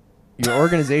Marlboros. Your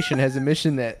organization has a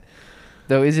mission that,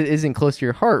 though it isn't close to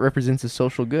your heart, represents a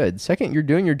social good. Second, you're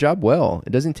doing your job well. It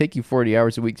doesn't take you 40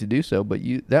 hours a week to do so, but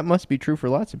that must be true for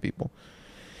lots of people.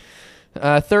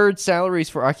 Third, salaries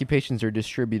for occupations are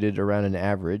distributed around an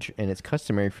average, and it's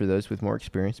customary for those with more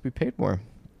experience to be paid more.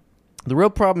 The real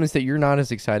problem is that you're not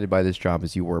as excited by this job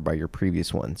as you were by your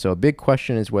previous one. So a big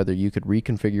question is whether you could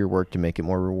reconfigure your work to make it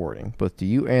more rewarding, both to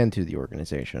you and to the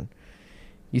organization.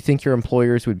 You think your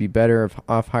employers would be better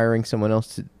off hiring someone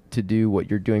else to do what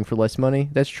you're doing for less money?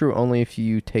 That's true only if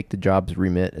you take the job's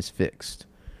remit as fixed.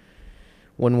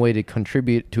 One way to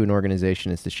contribute to an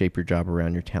organization is to shape your job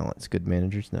around your talents. Good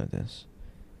managers know this.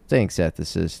 Thanks,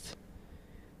 ethicist.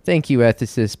 Thank you,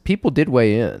 ethicist. People did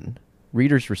weigh in.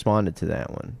 Readers responded to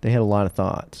that one. They had a lot of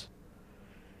thoughts.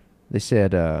 They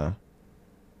said,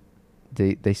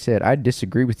 They said, I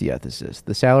disagree with the ethicist.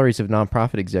 The salaries of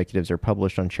nonprofit executives are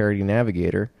published on Charity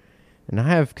Navigator, and I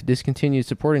have discontinued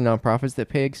supporting nonprofits that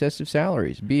pay excessive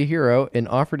salaries. Be a hero and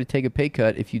offer to take a pay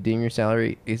cut if you deem your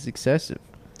salary is excessive.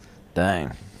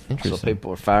 Dang. Interesting. So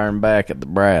people are firing back at the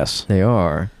brass. They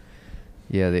are.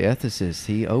 Yeah, the ethicist,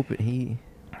 he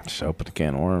Just opened a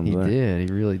can of worms He there. did.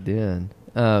 He really did.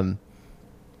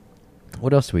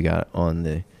 What else do we got on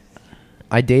the...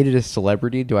 I dated a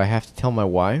celebrity. Do I have to tell my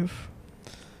wife?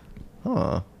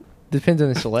 Huh. Depends on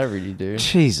the celebrity, dude.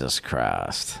 Jesus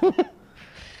Christ.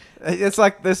 It's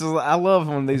like this is... I love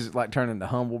when these like turn into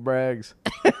humble brags.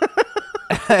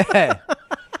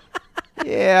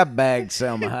 Yeah, I bagged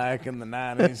Selma Hayek in the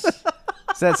 90s.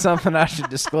 Is that something I should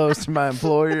disclose to my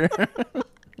employer?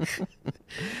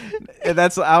 And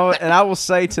I will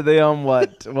say to them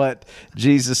what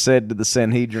Jesus said to the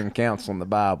Sanhedrin Council in the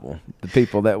Bible, the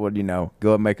people that would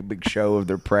go and make a big show of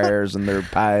their prayers and their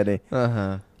piety.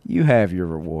 You have your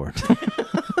reward.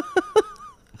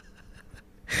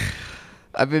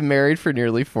 I've been married for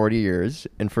nearly 40 years,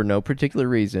 and for no particular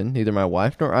reason, neither my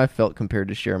wife nor I felt compelled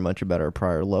to share much about our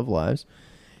prior love lives.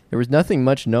 There was nothing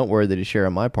much noteworthy to share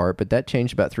on my part, but that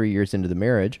changed about 3 years into the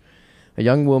marriage. A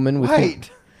young woman with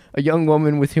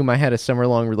whom I had a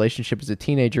summer-long relationship as a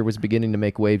teenager was beginning to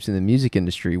make waves in the music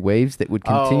industry, waves that would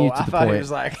continue to the point... it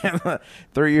was like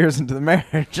 3 years into the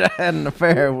marriage, I had an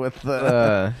affair with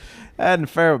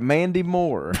Mandy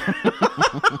Moore.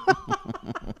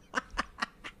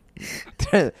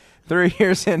 3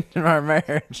 years into our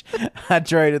marriage, I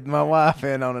traded my wife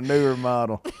in on a newer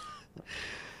model.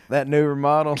 That newer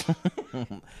model,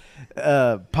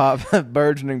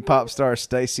 burgeoning pop star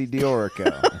Stacey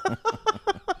Diorico.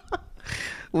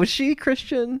 Was she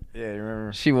Christian? Yeah, you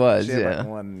remember? She was, she had yeah. Like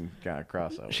one kind of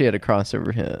crossover. She had a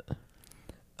crossover hit.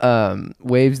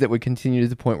 Waves that would continue to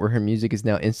the point where her music is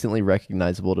now instantly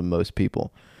recognizable to most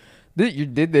people.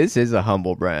 This is a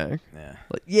humble brag. Yeah.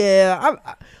 Like, yeah,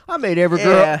 I made every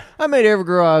girl. I made every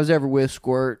girl I was ever with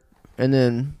squirt, and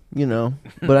then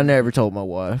but I never told my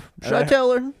wife. Should I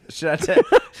tell her? Should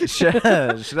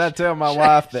I tell my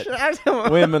wife that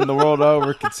women the world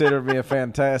over consider me a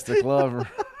fantastic lover?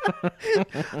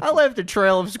 I left a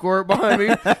trail of squirt behind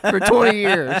me for 20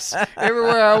 years.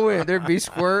 Everywhere I went, there'd be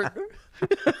squirt.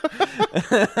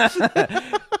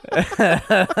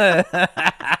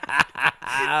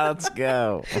 Let's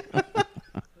go.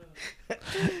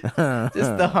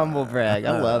 Just the humble brag.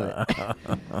 I love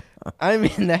it. I'm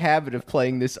in the habit of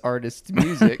playing this artist's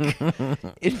music,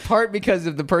 in part because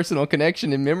of the personal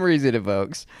connection and memories it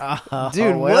evokes.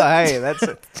 Dude, what? Hey, that's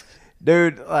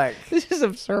dude. Like, this is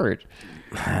absurd.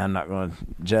 I'm not going to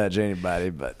judge anybody,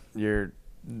 but you're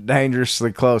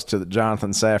dangerously close to the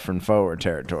Jonathan Safran Foer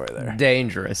territory there.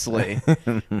 Dangerously.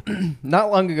 Not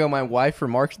long ago, my wife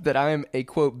remarked that I am a,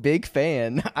 quote, big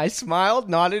fan. I smiled,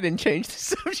 nodded, and changed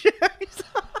the subject.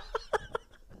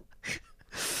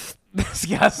 This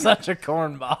guy's such a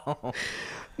cornball.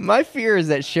 My fear is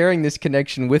that sharing this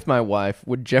connection with my wife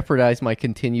would jeopardize my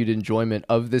continued enjoyment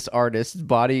of this artist's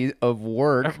body of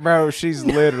work. Bro, she's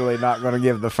literally not going to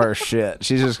give the first shit.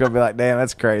 She's just going to be like, damn,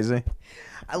 that's crazy.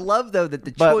 I love, though, that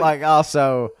the But, like,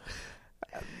 also,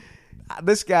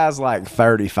 This guy's like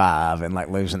 35 and like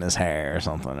losing his hair or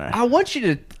something. I want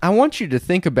you to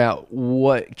think about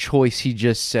what choice he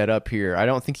just set up here. I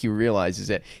don't think he realizes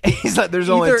it. He's like, there's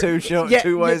only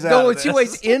two ways out. Only of two this.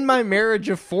 ways: in my marriage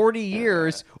of 40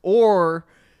 years, or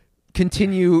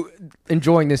continue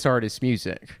enjoying this artist's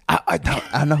music.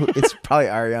 I know it's probably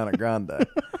Ariana Grande.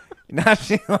 Now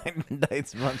she like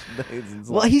dates a bunch of dudes. And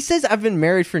Well, he says I've been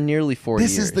married for nearly 40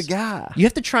 years. This is the guy. You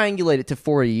have to triangulate it to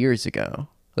 40 years ago.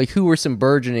 Like, who were some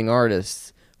burgeoning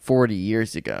artists 40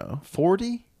 years ago?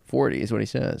 40? 40 is what he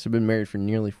says. I've been married for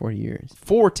nearly 40 years.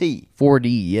 40. 40,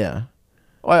 yeah.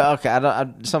 Well, okay,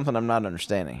 something I'm not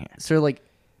understanding here. So, like,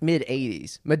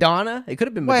 mid-80s. Madonna? It could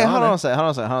have been Wait, Madonna. hold on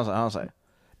a second.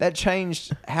 That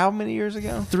changed how many years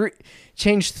ago?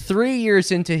 Changed 3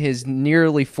 years into his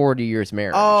nearly 40 years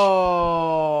marriage.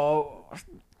 Oh.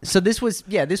 So this was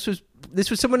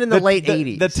someone in the late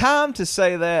 80s. The time to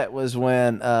say that was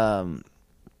when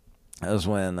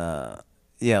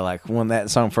like when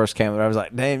that song first came out, I was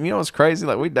like, damn, you know what's crazy?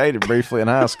 Like, we dated briefly in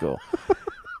high school.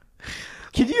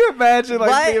 Can you imagine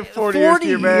like being 40 years to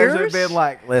your marriage and being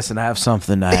like, listen, I have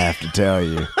something I have to tell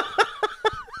you.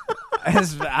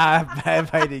 I've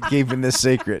hated keeping this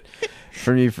secret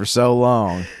from you for so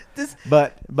long.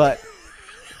 But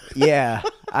yeah,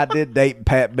 I did date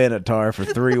Pat Benatar for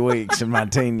 3 weeks in my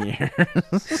teen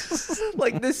years.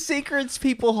 Like the secrets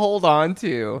people hold on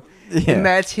to. Yeah. And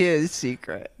that's his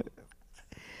secret.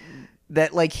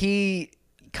 That like Kylie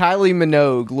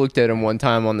Minogue looked at him one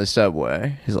time on the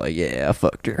subway. He's like, yeah, I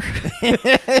fucked her.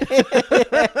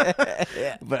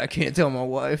 But I can't tell my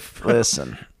wife.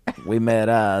 Listen, we met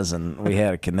eyes and we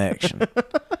had a connection.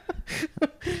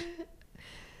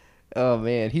 Oh,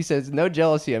 man. He says, no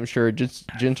jealousy, I'm sure. Just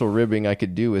gentle ribbing I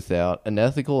could do without. An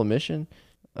ethical omission?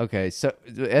 Okay, so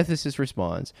the ethicist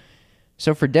responds,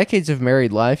 so for decades of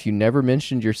married life, you never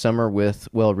mentioned your summer with,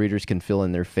 well, readers can fill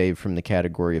in their fave from the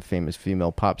category of famous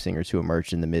female pop singers who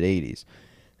emerged in the mid-'80s.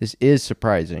 This is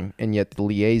surprising, and yet the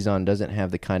liaison doesn't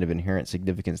have the kind of inherent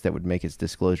significance that would make its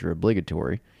disclosure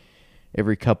obligatory.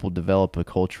 Every couple develop a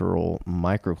cultural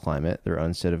microclimate, their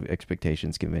own set of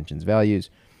expectations, conventions, values.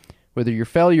 Whether your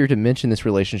failure to mention this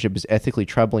relationship is ethically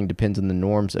troubling depends on the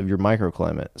norms of your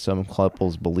microclimate. Some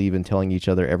couples believe in telling each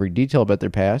other every detail about their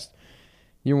past.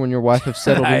 You and your wife have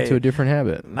settled into a different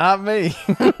habit. Not me.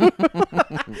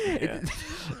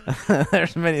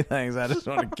 There's many things I just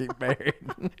want to keep buried.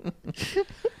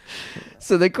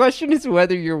 So the question is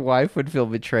whether your wife would feel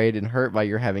betrayed and hurt by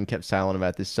your having kept silent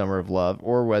about this summer of love,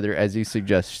 or whether, as you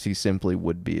suggest, she simply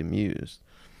would be amused.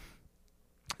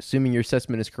 Assuming your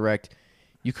assessment is correct,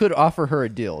 you could offer her a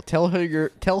deal. Tell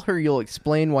her you'll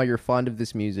explain why you're fond of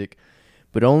this music,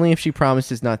 but only if she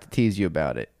promises not to tease you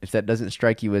about it. If that doesn't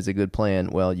strike you as a good plan,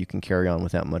 well, you can carry on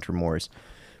without much remorse.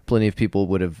 Plenty of people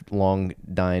would have long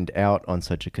dined out on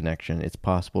such a connection. It's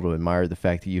possible to admire the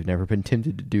fact that you've never been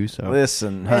tempted to do so.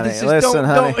 Listen, honey.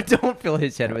 Don't fill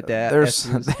his head with that.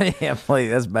 Yeah,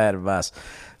 please, that's bad advice.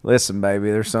 Listen,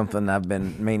 baby, there's something I've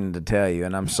been meaning to tell you,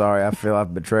 and I'm sorry. I feel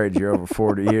I've betrayed you over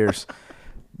 40 years.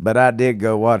 But I did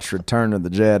go watch Return of the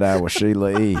Jedi with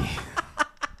Sheila E.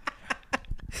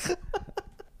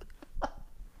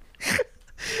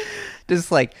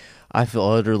 Just like, I feel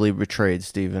utterly betrayed,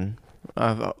 Stephen.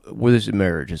 Well, this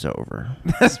marriage is over.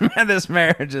 This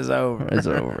marriage is over. It's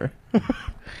over.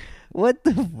 What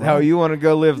the fuck? Oh, you want to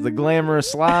go live the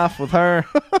glamorous life with her?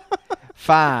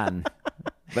 Fine.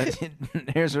 But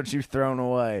here's what you've thrown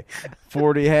away.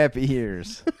 40 happy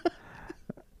years.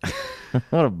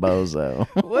 What a bozo.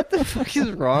 What the fuck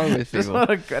is wrong with you? Not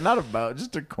a bozo,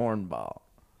 just a cornball.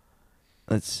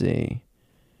 Let's see.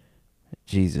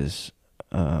 Jesus.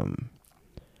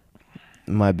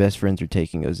 My best friends are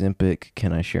taking Ozempic.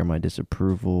 Can I share my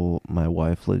disapproval? My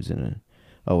wife lives in a...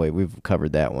 Oh, wait, we've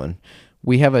covered that one.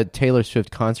 We have a Taylor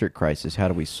Swift concert crisis. How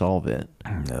do we solve it?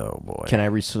 Oh, boy. Can I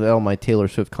resell my Taylor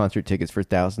Swift concert tickets for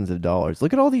thousands of dollars?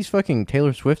 Look at all these fucking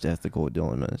Taylor Swift ethical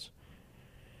dilemmas.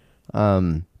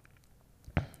 Well,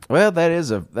 that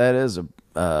is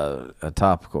a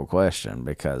topical question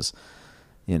because,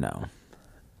 you know,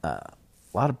 a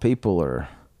lot of people are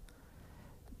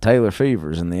Taylor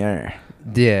fevers in the air.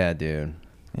 Yeah, dude.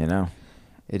 You know?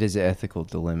 It is an ethical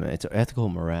dilemma. It's an ethical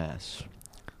morass.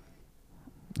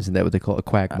 Isn't that what they call it? A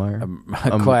quagmire?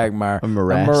 A quagmire. A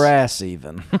morass. A morass,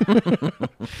 even.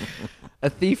 A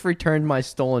thief returned my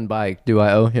stolen bike. Do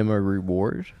I owe him a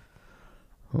reward?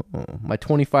 Oh. My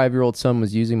 25-year-old son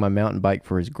was using my mountain bike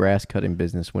for his grass cutting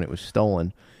business when it was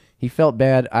stolen. He felt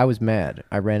bad. I was mad.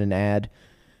 I ran an ad.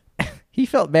 He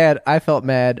felt bad. I felt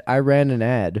mad. I ran an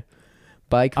ad.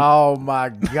 Bike. Oh, my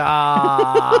God.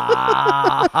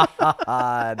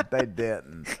 They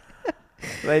didn't.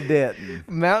 They didn't.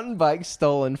 Mountain bike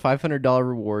stolen, $500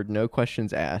 reward, no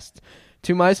questions asked.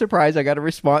 To my surprise, I got a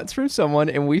response from someone,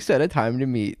 and we set a time to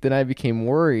meet. Then I became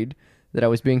worried that I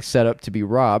was being set up to be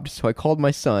robbed, so I called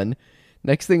my son.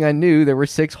 Next thing I knew, there were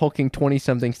 6 hulking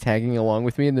 20-somethings tagging along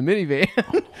with me in the minivan.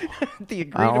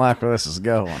 I don't like where this is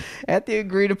going. At the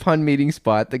agreed-upon meeting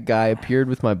spot, the guy appeared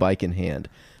with my bike in hand.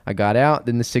 I got out,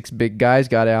 then the 6 big guys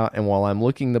got out, and while I'm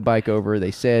looking the bike over, they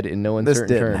said in no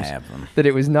uncertain terms that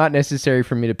it was not necessary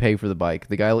for me to pay for the bike.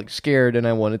 The guy looked scared, and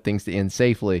I wanted things to end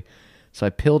safely, so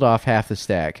I peeled off half the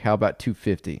stack. How about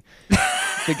 $250?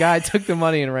 The guy took the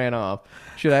money and ran off.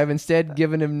 Should I have instead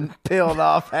given him... Peeled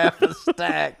off half a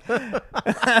stack.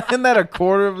 Isn't that a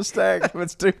quarter of a stack if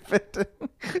it's $250?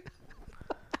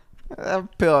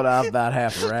 I've peeled off about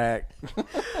half a rack.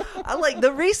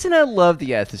 The reason I love The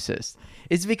Ethicist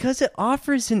is because it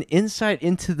offers an insight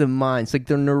into the minds, like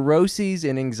the neuroses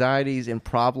and anxieties and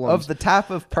problems of the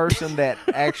type of person that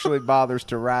actually bothers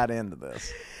to write into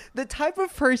this. The type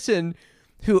of person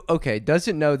who,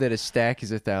 doesn't know that a stack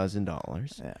is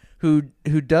 $1,000. Yeah. Who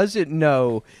doesn't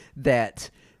know that,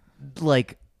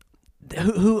 like,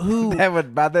 who that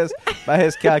would by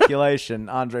his calculation,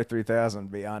 Andre 3000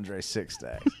 would be Andre 6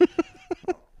 stacks.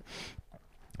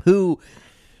 Who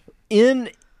in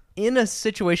a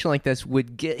situation like this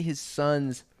would get his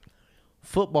son's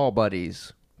football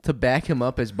buddies to back him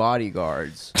up as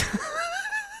bodyguards.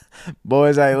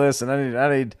 Boys, hey, listen,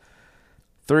 I need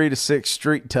 3 to 6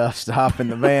 street toughs to hop in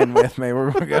the van with me.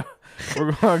 We're gonna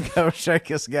go shake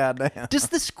this guy down.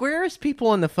 Just the squarest people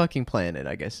on the fucking planet,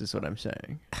 I guess is what I'm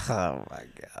saying. Oh my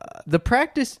God. The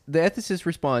ethicist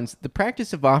responds, the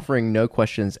practice of offering no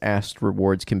questions asked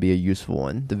rewards can be a useful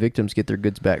one. The victims get their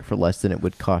goods back for less than it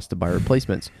would cost to buy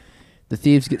replacements. The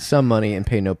thieves get some money and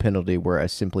pay no penalty,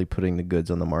 whereas simply putting the goods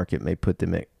on the market may put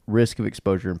them at risk of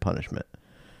exposure and punishment.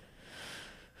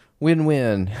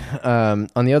 Win-win.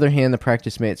 On the other hand, the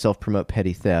practice may itself promote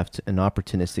petty theft. An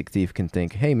opportunistic thief can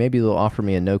think, hey, maybe they'll offer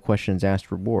me a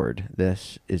no-questions-asked reward.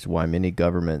 This is why many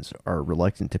governments are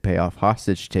reluctant to pay off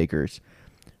hostage takers,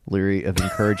 leery of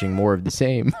encouraging more of the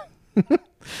same.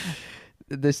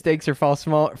 The stakes are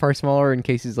far smaller in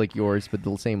cases like yours, but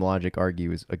the same logic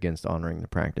argues against honoring the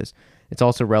practice. It's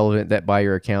also relevant that by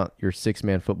your account, your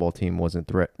 6-man football team wasn't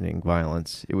threatening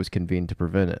violence. It was convened to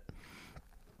prevent it.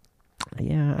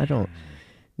 Yeah, I don't...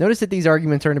 Notice that these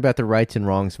arguments aren't about the rights and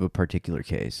wrongs of a particular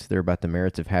case. They're about the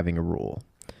merits of having a rule.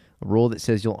 A rule that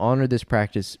says you'll honor this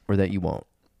practice or that you won't.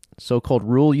 So-called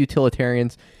rule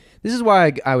utilitarians... This is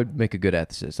why I would make a good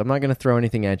ethicist. I'm not going to throw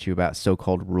anything at you about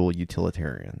so-called rule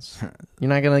utilitarians. You're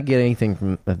not going to get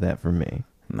anything of that from me.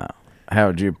 No. How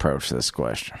would you approach this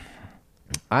question?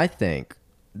 I think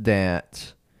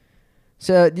that...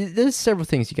 So, there's several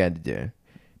things you got to do.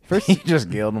 First, you just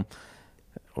killed him.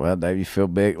 Well, Dave, you feel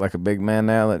big like a big man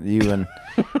now that you and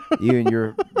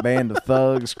your band of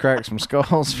thugs crack some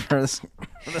skulls for this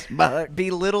bike.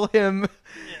 Belittle him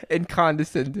and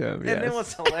condescend to him. Yes. And then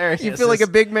what's hilarious? You feel like a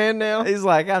big man now? He's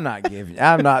like, I'm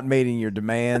not meeting your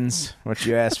demands, what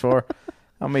you asked for.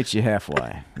 I'll meet you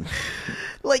halfway.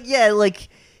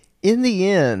 In the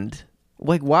end,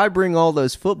 why bring all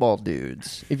those football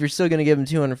dudes if you're still going to give them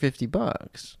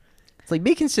 $250? Like,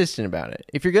 be consistent about it.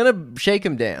 If you're gonna shake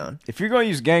them down, if you're gonna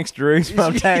use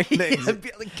gangsterism tactics,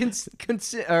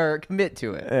 commit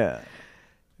to it. Yeah,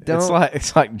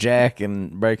 it's like Jack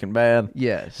in Breaking Bad.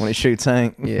 Yes, when he shoots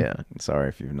Hank. Yeah. Sorry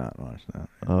if you've not watched that.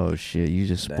 Oh shit, you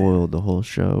just spoiled the whole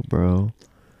show, bro.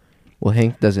 Well,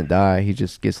 Hank doesn't die; he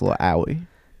just gets a little owie.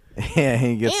 Yeah,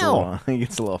 he gets a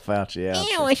little Fauci out.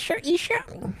 Ew, you shot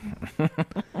me.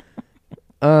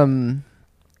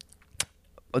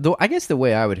 I guess the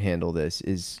way I would handle this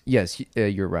is, yes,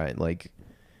 you're right. Like,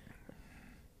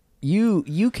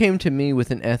 you came to me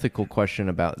with an ethical question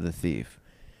about the thief,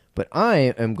 but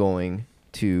I am going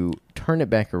to turn it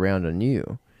back around on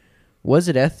you. Was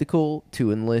it ethical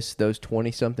to enlist those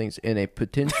 20-somethings in a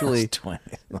potentially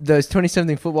those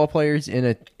 20-something football players in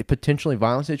a potentially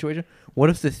violent situation? What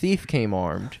if the thief came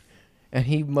armed and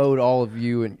he mowed all of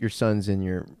you and your sons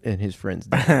and his friends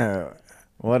down?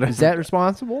 Is that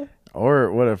responsible?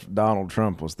 Or what if Donald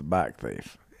Trump was the bike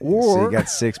thief? Or so you got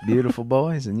 6 beautiful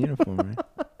boys in uniform, right?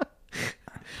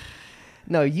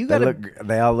 No, you got.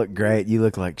 They all look great. You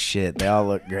look like shit. They all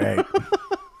look great.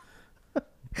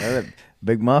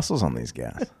 Big muscles on these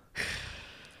guys.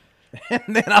 And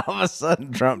then all of a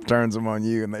sudden, Trump turns them on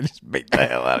you, and they just beat the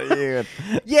hell out of you.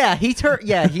 Yeah, he's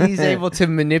able to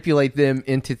manipulate them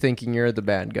into thinking you're the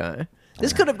bad guy.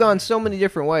 This could have gone so many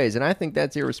different ways, and I think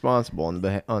that's irresponsible on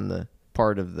the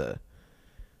part of the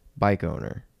bike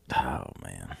owner. Oh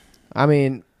man! I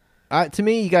mean, to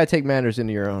me, you got to take matters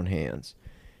into your own hands.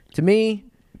 To me,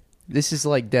 This is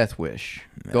like Death Wish.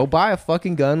 Yeah. Go buy a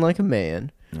fucking gun like a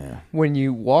man. Yeah. When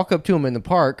you walk up to him in the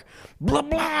park, blah,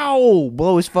 blah,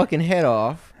 blow his fucking head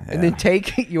off, and then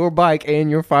take your bike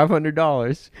and your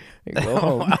 $500 and go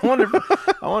home. I wonder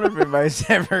if anybody's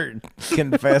ever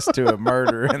confessed to a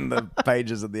murder in the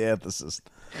pages of The Ethicist.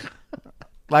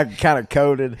 Like kind of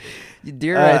coded.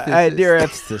 Dear Ethicist. Hey, dear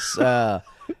Ethicist,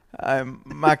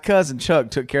 my cousin Chuck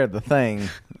took care of the thing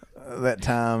that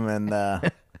time, and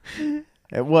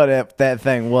what if that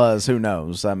thing was? Who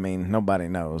knows? I mean, nobody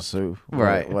knows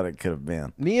what it could have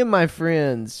been. Me and my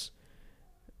friends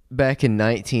back in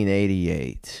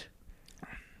 1988,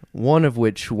 one of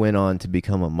which went on to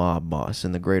become a mob boss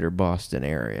in the greater Boston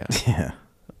area. Yeah.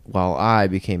 While I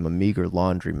became a meager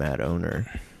laundromat owner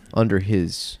under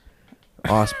his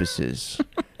auspices.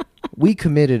 We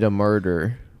committed a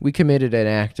murder. We committed an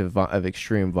act of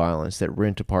extreme violence that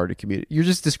rent apart a community. You're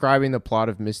just describing the plot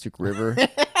of Mystic River.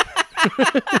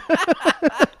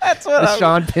 That's what the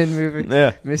Sean Penn movie.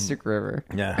 Yeah. Mystic River.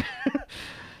 Yeah.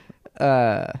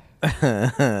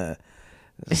 Dear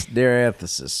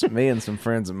Ethicist, me and some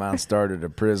friends of mine started a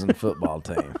prison football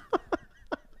team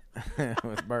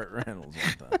with Burt Reynolds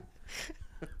one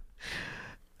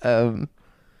time.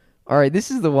 All right, this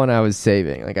is the one I was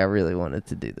saving. Like, I really wanted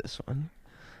to do this one.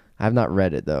 I've not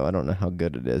read it though. I don't know how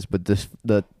good it is, but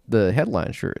the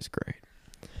headline sure is great.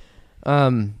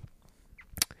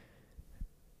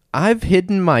 I've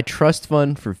hidden my trust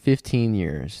fund for 15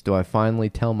 years. Do I finally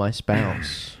tell my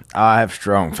spouse? I have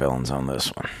strong feelings on this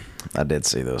one. I did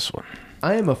see this one.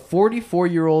 I am a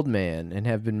 44-year-old man and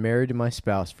have been married to my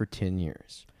spouse for 10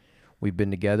 years. We've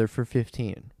been together for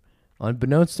 15.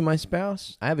 Unbeknownst to my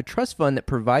spouse, I have a trust fund that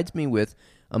provides me with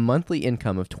a monthly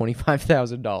income of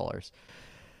 $25,000.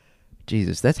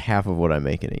 Jesus, that's half of what I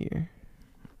make in a year.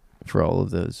 For all of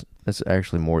those. That's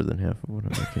actually more than half of what I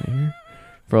make in a year.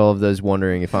 For all of those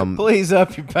wondering if I'm... Please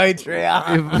up your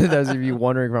Patreon. Those of you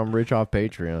wondering if I'm rich off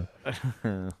Patreon.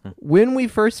 When we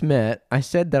first met, I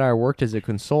said that I worked as a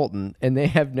consultant, and they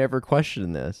have never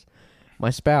questioned this.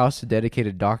 My spouse, a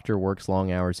dedicated doctor, works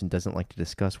long hours and doesn't like to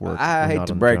discuss work. I hate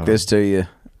to break this to you,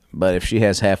 but if she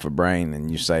has half a brain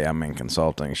and you say I'm in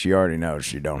consulting, she already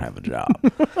knows you don't have a job.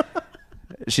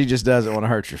 She just doesn't want to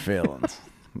hurt your feelings.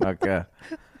 Like,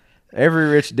 every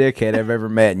rich dickhead I've ever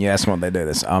met, and you ask them what they do,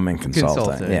 this, I'm in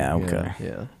consulting. Yeah, okay.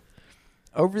 Yeah.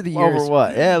 Over the years... Over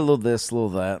what? Yeah, a little this, a little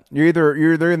that. You're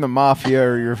either in the mafia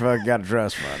or you're fucking got a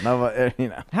trust fund. No, you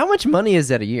know. How much money is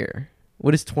that a year?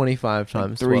 What is 25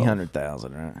 times 12?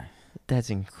 300,000, right?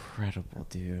 That's incredible,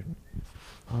 dude.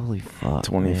 Holy fuck,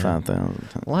 25,000.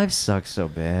 Life sucks so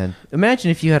bad.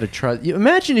 Imagine if you had a trust.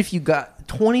 Imagine if you got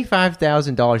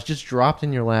 $25,000 just dropped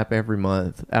in your lap every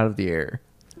month out of the air.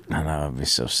 I know, I'd be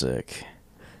so sick.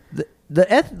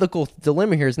 The ethical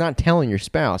dilemma here is not telling your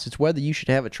spouse. It's whether you should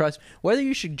have a trust, whether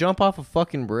you should jump off a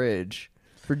fucking bridge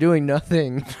for doing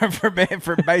nothing. for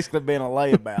basically being a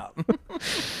layabout.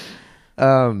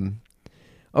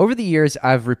 Over the years,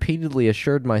 I've repeatedly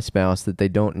assured my spouse that they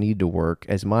don't need to work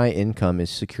as my income is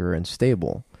secure and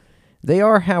stable. They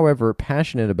are, however,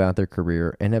 passionate about their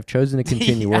career and have chosen to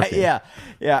continue working. Yeah.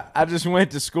 I just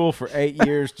went to school for 8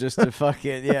 years just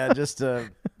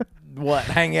to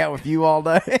hang out with you all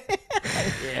day?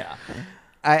 Yeah.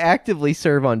 I actively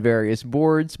serve on various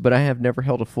boards, but I have never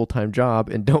held a full-time job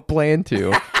and don't plan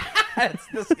to.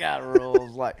 This guy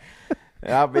rules. Like,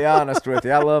 I'll be honest with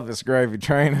you. I love this gravy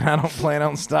train, and I don't plan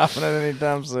on stopping it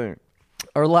anytime soon.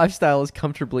 Our lifestyle is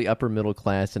comfortably upper middle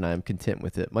class, and I am content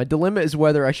with it. My dilemma is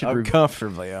whether I should...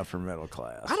 comfortably upper middle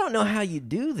class. I don't know how you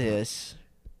do this.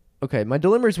 Okay, my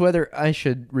dilemma is whether I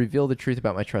should reveal the truth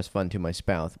about my trust fund to my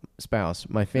spouse.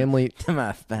 My family...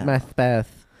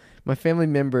 My family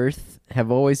members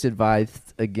have always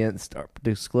advised against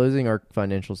disclosing our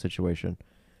financial situation,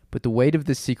 but the weight of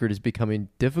this secret is becoming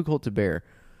difficult to bear.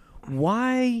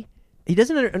 Why? He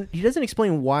doesn't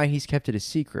explain why he's kept it a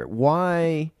secret.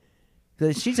 Why?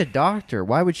 She's a doctor.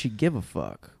 Why would she give a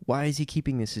fuck? Why is he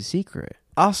keeping this a secret?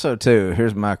 Also, too,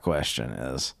 here's my question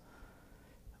is,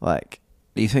 like,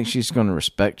 do you think she's going to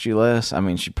respect you less? I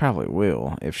mean, she probably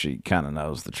will if she kind of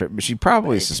knows the truth, but she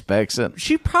probably suspects it.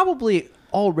 She probably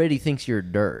already thinks you're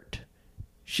dirt.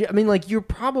 You're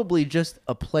probably just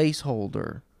a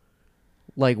placeholder.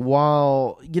 Like,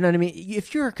 while, you know what I mean?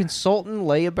 If you're a consultant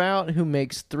layabout who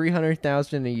makes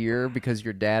 $300,000 a year because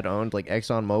your dad owned, like,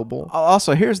 ExxonMobil.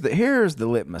 Also, here's the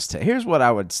litmus test. Here's what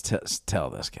I would tell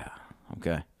this guy,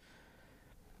 okay?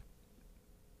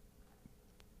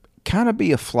 Kind of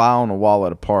be a fly on the wall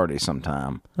at a party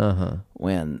sometime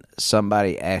when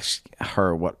somebody asks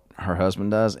her what her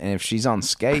husband does, and if she's on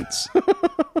skates,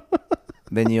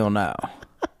 then you'll know.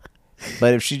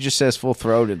 But if she just says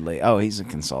full-throatedly, "Oh, he's a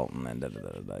consultant," and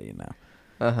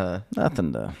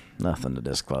nothing to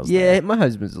disclose. Yeah, there. my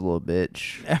husband's a little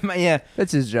bitch. Yeah,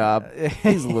 That's his job.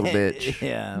 He's a little bitch.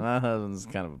 Yeah, my husband's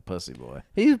kind of a pussy boy.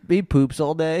 He poops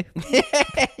all day.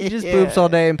 He just poops all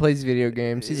day and plays video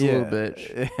games. He's a little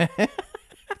bitch.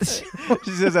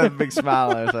 She just has a big smile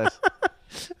on her face.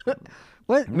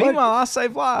 What? Meanwhile, I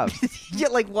save lives. Yeah,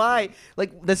 like why?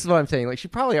 Like this is what I'm saying. Like she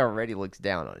probably already looks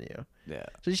down on you. Yeah.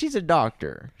 So she's a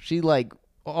doctor. She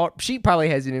probably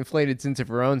has an inflated sense of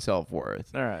her own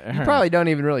self-worth. All right. You probably don't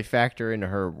even really factor into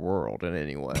her world in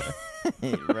any way.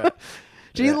 Right.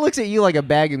 She looks at you like a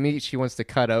bag of meat she wants to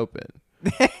cut open.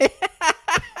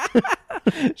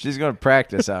 She's going to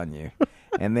practice on you.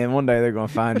 And then one day they're going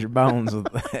to find your bones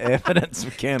with evidence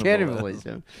of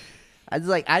cannibalism. It's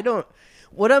like,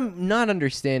 what I'm not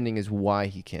understanding is why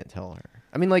he can't tell her.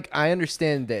 I mean, like, I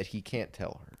understand that he can't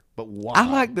tell her, but why? I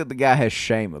like that the guy has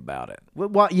shame about it.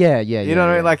 Why? Yeah. You know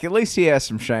what I mean? Like, at least he has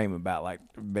some shame about, like,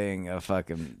 being a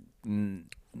fucking,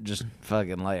 just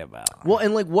fucking layabout. Well,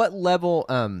 and, like, what level,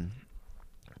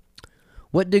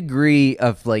 what degree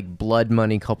of, like, blood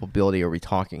money culpability are we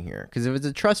talking here? Because if it's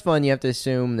a trust fund, you have to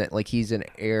assume that, like, he's an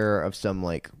heir of some,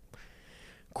 like,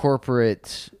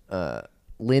 corporate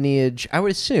lineage. I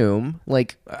would assume,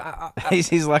 like...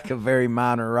 he's like a very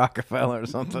minor Rockefeller or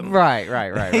something. Right.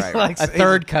 Like, a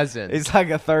third cousin. He's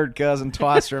like a third cousin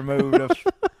twice removed of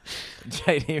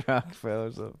J.D.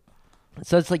 Rockefeller.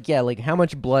 So it's like, yeah, like, how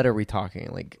much blood are we talking?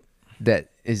 Like, that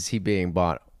is he being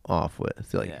bought off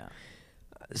with? Like, yeah.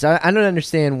 So I don't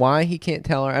understand why he can't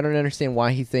tell her. I don't understand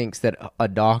why he thinks that a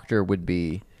doctor would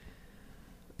be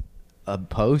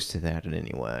opposed to that in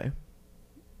any way.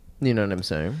 You know what I'm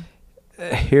saying?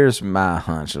 Here's my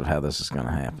hunch of how this is going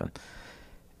to happen.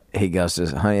 He goes to,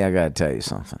 honey, I got to tell you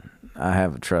something. I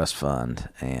have a trust fund,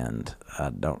 and I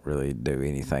don't really do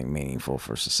anything meaningful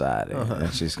for society.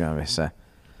 And she's going to be saying,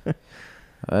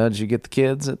 did you get the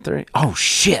kids at 3? Oh,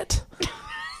 shit.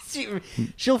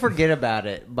 She'll forget about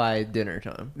it by dinner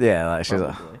time. Yeah, like she's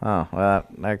like, oh, well,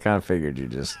 I kind of figured you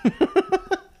just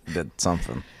did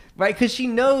something. Right, because she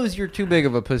knows you're too big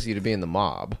of a pussy to be in the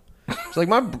mob. It's like,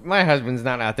 my husband's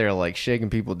not out there, like, shaking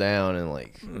people down and,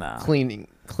 like,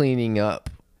 cleaning up.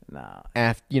 No.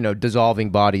 After, dissolving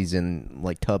bodies in,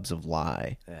 like, tubs of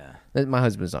lye. Yeah. My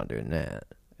husband's not doing that.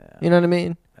 Yeah. You know what I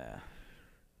mean? Yeah.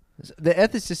 The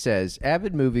ethicist says,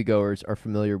 avid moviegoers are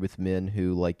familiar with men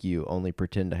who, like you, only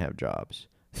pretend to have jobs.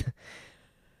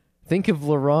 Think of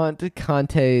Laurent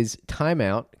Conte's Time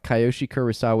Out, Kiyoshi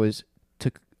Kurosawa's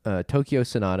Tokyo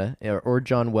Sonata, or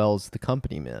John Wells' The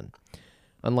Company Men.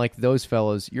 Unlike those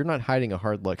fellows, you're not hiding a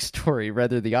hard luck story.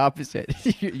 Rather the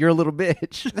opposite. You're a little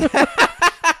bitch.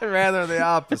 Rather the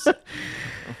opposite.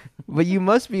 But you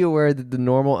must be aware that the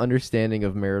normal understanding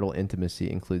of marital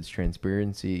intimacy includes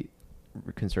transparency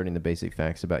concerning the basic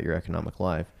facts about your economic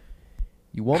life.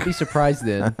 You won't be surprised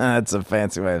then. That's a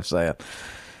fancy way of saying,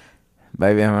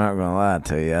 baby, I'm not going to lie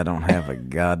to you. I don't have a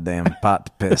goddamn pot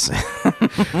to piss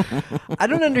in. I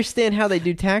don't understand how they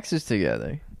do taxes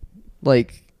together.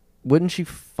 Like, wouldn't she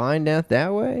find out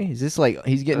that way? Is this like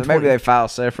he's getting? Maybe they file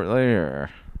separately, or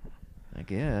I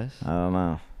guess I don't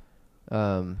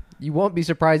know. You won't be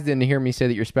surprised then to hear me say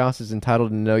that your spouse is entitled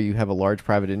to know you have a large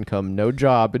private income, no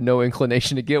job, and no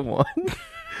inclination to get one.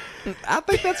 I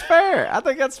think that's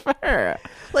fair.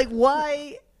 Like,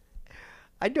 why?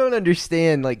 I don't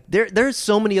understand. Like, there's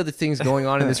so many other things going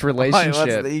on in this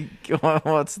relationship.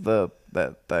 What's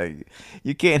that thing?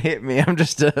 You can't hit me. I'm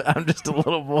just a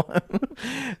little boy.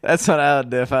 That's what I would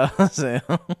do if I was him.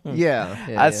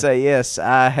 I'd say, yes,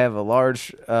 I have a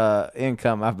large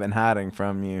income I've been hiding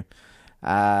from you.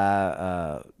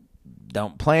 I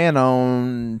don't plan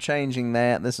on changing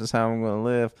that. This is how I'm going to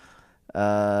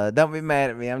live. Don't be mad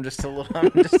at me. I'm just a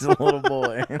little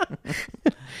boy.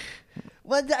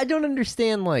 Well, I don't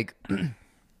understand, like,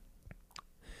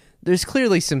 there's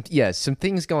clearly some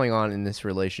things going on in this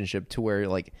relationship to where,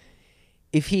 like,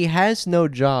 if he has no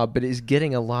job but is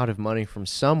getting a lot of money from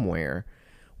somewhere,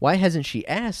 why hasn't she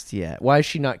asked yet? Why is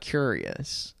she not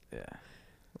curious? Yeah.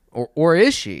 Or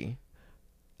is she?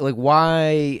 Like,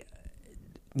 why,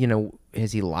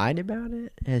 has he lied about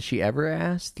it? Has she ever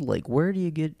asked? Like, how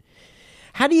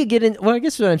do you get in, well, I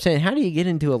guess what I'm saying, how do you get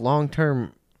into a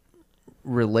long-term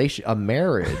a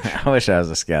marriage? I wish I was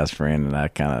this guy's friend and I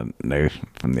kind of knew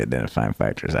from the identifying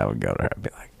factors. I would go to her and be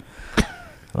like,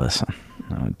 listen,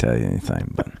 I don't tell you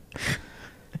anything, but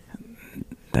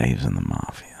Dave's in the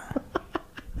mafia.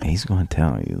 He's going to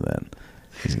tell you that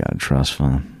he's got a trust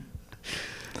fund.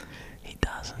 He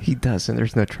doesn't. He doesn't.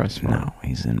 There's no trust fund. No,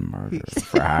 he's in murder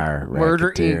for hire,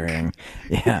 Murder racketeering.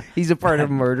 Yeah. He's a part of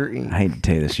Murder Inc. I hate to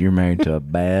tell you this. You're married to a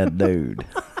bad dude.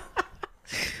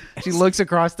 She looks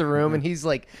across the room and he's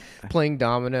like playing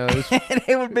dominoes. And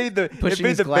it would be the his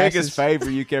biggest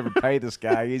favor you could ever pay this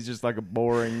guy. He's just like a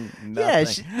boring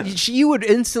nothing. Yeah, you would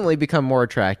instantly become more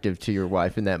attractive to your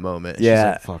wife in that moment.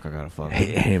 Yeah. She's like, fuck, I gotta fuck her.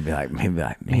 He'd be like,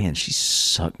 man, she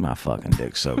sucked my fucking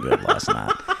dick so good last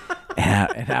night.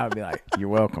 And I would be like, you're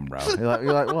welcome, bro.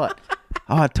 You're like, what?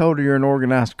 Oh, I told her you're an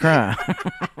organized crime.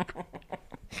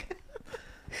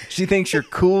 She thinks you're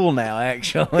cool now,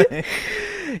 actually.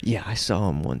 Yeah, I saw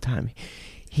him one time.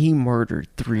 He murdered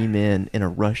 3 men in a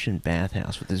Russian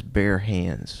bathhouse with his bare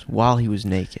hands while he was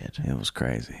naked. It was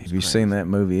crazy. Have you seen that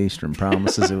movie Eastern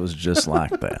Promises? It was just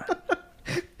like that.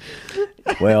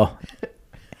 Well,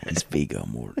 it's Viggo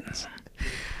Mortensen.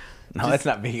 No, that's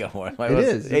not Viggo Mortensen. It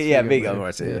is. It's Yeah, Viggo Viggo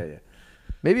Mortensen. Mortensen. Yeah.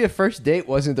 Maybe a first date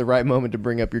wasn't the right moment to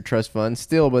bring up your trust fund.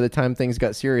 Still, by the time things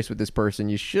got serious with this person,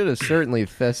 you should have certainly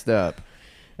fessed up.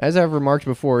 As I've remarked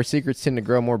before, secrets tend to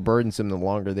grow more burdensome the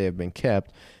longer they have been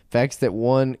kept. Facts that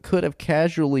one could have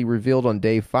casually revealed on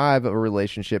day 5 of a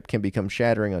relationship can become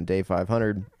shattering on day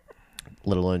 500,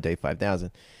 let alone day 5,000.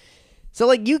 So,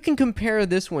 like, you can compare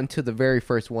this one to the very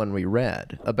first one we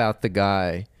read about the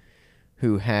guy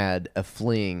who had a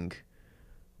fling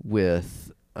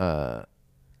with,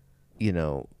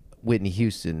 Whitney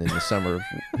Houston in the summer of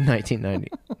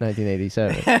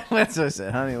 1987. That's what I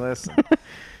said. Honey, listen.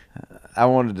 I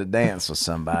wanted to dance with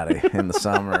somebody in the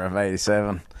summer of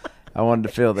 87. I wanted to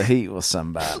feel the heat with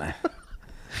somebody.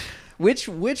 Which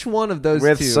one of those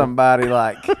with two? Somebody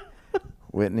like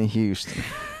Whitney Houston.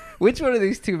 Which one of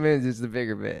these two men is the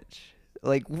bigger bitch?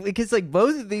 Like, because like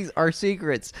both of these are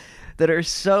secrets that are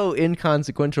so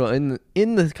inconsequential in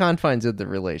the confines of the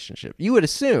relationship. You would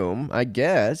assume, I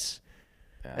guess,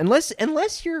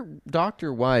 unless your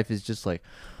doctor wife is just like,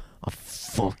 I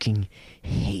fucking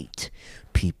hate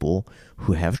people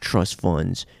who have trust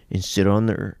funds and sit on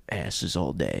their asses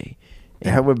all day.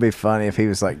 And that would be funny if he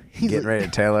was like getting ready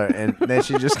to tell her, and then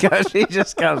she just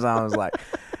comes on and was like,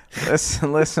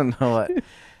 listen to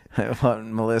what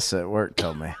Melissa at work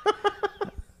told me.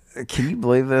 Can you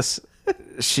believe this?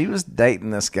 She was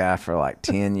dating this guy for like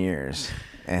 10 years,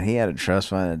 and he had a trust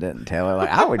fund and didn't tell her. Like,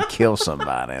 I would kill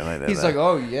somebody. He's like,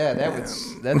 oh yeah,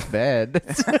 that's bad.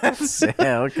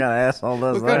 Yeah, what kind of asshole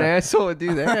does that? What kind of asshole would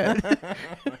do that?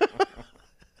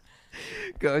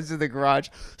 Goes to the garage.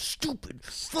 Stupid.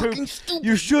 Fucking stupid.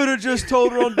 You should have just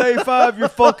told her on day 5 you're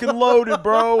fucking loaded,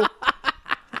 bro.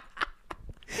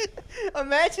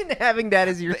 Imagine having that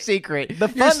as your secret. You're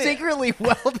funny- secretly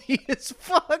wealthy as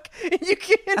fuck, and you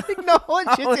can't acknowledge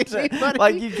it to anybody.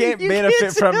 Like, you can't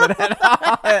benefit from it at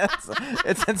all.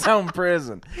 It's its own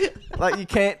prison. Like, you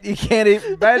can't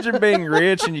even imagine being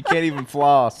rich and you can't even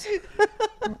floss.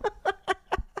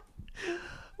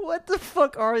 What the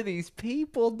fuck are these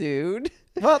people, dude?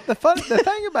 Well, the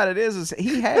thing about it is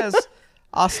he has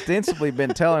ostensibly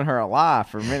been telling her a lie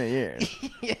for many years.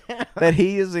 Yeah. That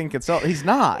he is in consult. He's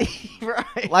not.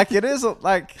 Right. Like, it is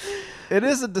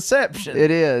a deception.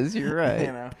 It is. You're right. You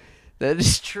know. That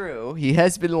is true. He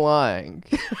has been lying.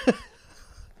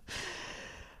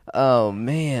 Oh,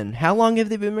 man. How long have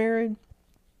they been married?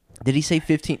 Did he say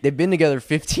 15? They've been together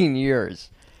 15 years.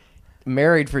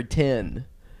 Married for 10.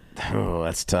 Oh,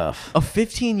 that's tough. A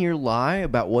 15-year lie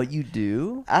about what you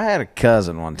do? I had a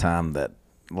cousin one time that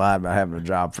lied about having a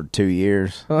job for 2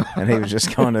 years, and he was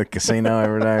just going to the casino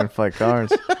every day and play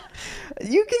cards.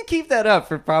 You can keep that up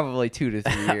for probably 2 to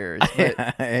 3 years.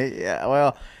 But Yeah,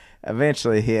 well,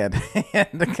 eventually he had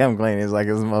to come clean. He was like,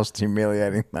 it was the most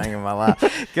humiliating thing in my life.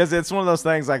 Because it's one of those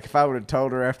things, like, if I would have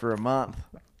told her after a month,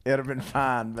 it would have been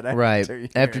fine. But after 2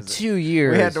 years, after 2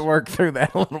 years, we had to work through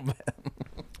that a little bit.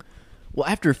 Well,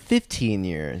 after 15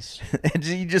 years. And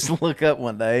you just look up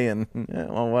one day and,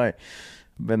 one way,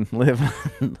 been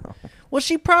living. Well,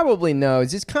 she probably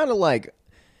knows. It's kind of like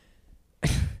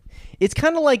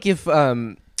if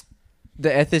the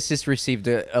ethicist received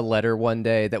a letter one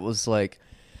day that was like,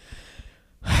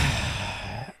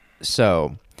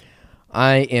 so,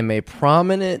 I am a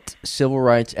prominent civil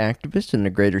rights activist in the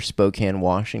greater Spokane,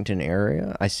 Washington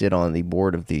area. I sit on the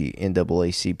board of the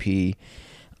NAACP.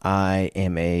 I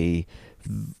am a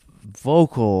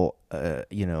vocal,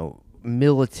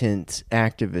 militant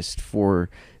activist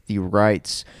for the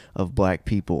rights of black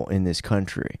people in this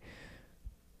country.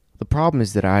 The problem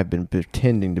is that I've been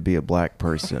pretending to be a black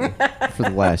person for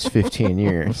the last 15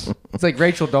 years. It's like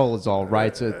Rachel Dolezal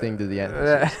writes a thing to the end.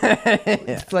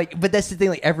 It's like, but that's the thing.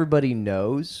 Like everybody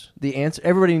knows the answer.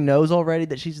 Everybody knows already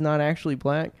that she's not actually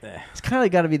black. It's kind of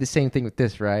got to be the same thing with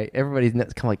this, right? Everybody's kind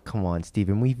of like, come on,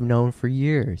 Steven, we've known for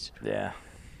years. Yeah.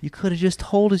 You could have just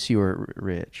told us you were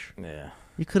rich. Yeah.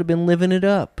 You could have been living it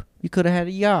up. You could have had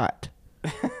a yacht.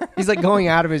 He's like going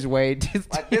out of his way to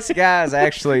Like this guy is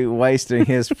actually wasting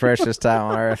his precious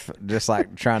time on Earth, just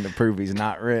like trying to prove he's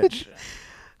not rich.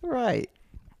 Right.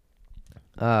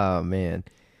 Oh man.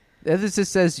 This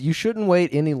just says you shouldn't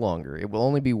wait any longer. It will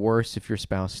only be worse if your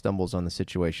spouse stumbles on the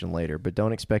situation later. But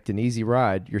don't expect an easy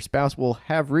ride. Your spouse will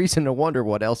have reason to wonder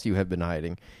what else you have been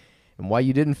hiding and why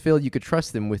you didn't feel you could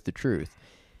trust them with the truth.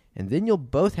 And then you'll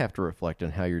both have to reflect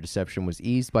on how your deception was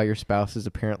eased by your spouse's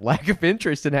apparent lack of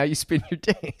interest in how you spend your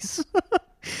days.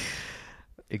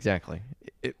 Exactly.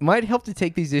 It might help to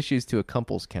take these issues to a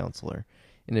couples counselor.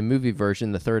 In a movie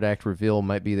version, the third act reveal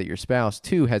might be that your spouse,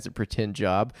 too, has a pretend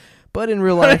job, but in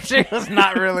real life... She was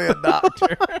not really a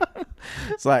doctor.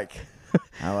 It's like, oh,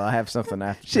 well, I have something I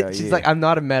have to tell you. She's like, I'm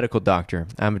not a medical doctor.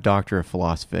 I'm a doctor of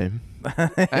philosophy. I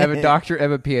have a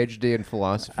PhD in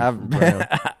philosophy.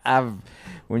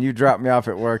 When you drop me off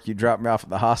at work, you drop me off at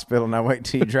the hospital, and I wait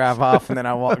till you drive off, and then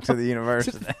I walk to the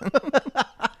university.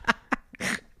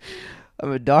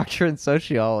 I'm a doctor in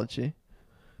sociology.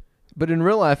 But in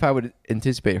real life, I would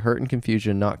anticipate hurt and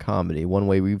confusion, not comedy. One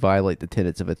way we violate the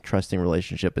tenets of a trusting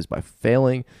relationship is by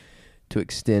failing to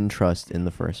extend trust in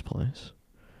the first place.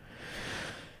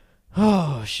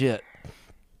 Oh, shit.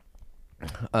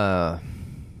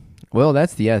 Well,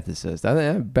 that's the ethicist. I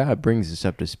think that brings us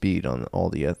up to speed on all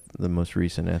the most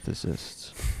recent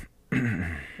ethicists.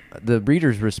 The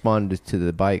readers responded to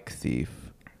the bike thief.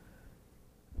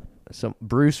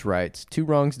 Bruce writes, 2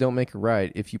 wrongs don't make a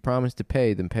right. If you promise to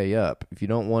pay, then pay up. If you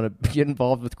don't want to get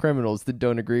involved with criminals, then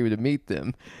don't agree to meet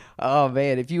them. Oh,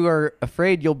 man. If you are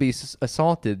afraid you'll be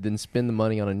assaulted, then spend the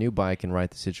money on a new bike and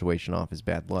write the situation off as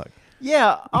bad luck.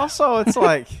 Yeah. Also, it's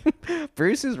like...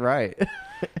 Bruce is right.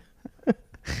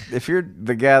 If you're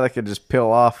the guy that could just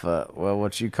peel off,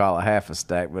 what you call a half a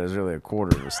stack, but it's really a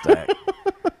quarter of a stack,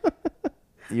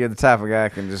 you're the type of guy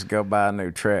that can just go buy a new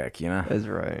Trek, you know? That's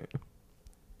right.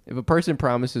 If a person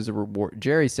promises a reward,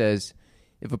 Jerry says,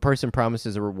 if a person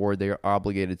promises a reward, they are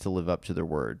obligated to live up to their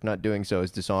word. Not doing so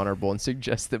is dishonorable and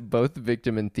suggests that both the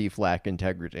victim and thief lack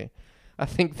integrity. I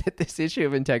think that this issue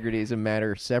of integrity is a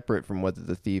matter separate from whether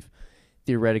the thief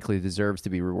theoretically deserves to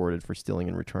be rewarded for stealing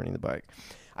and returning the bike.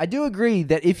 I do agree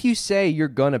that if you say you're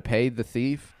going to pay the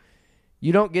thief,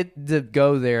 you don't get to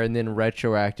go there and then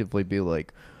retroactively be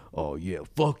like, oh, yeah,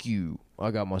 fuck you.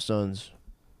 I got my sons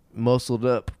muscled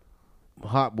up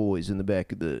hot boys in the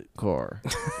back of the car.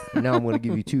 Now I'm going to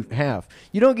give you half.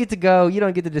 You don't get to go. You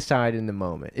don't get to decide in the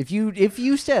moment. If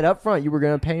you said up front you were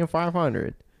going to pay him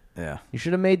 $500, yeah, you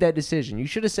should have made that decision. You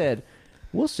should have said,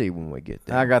 we'll see when we get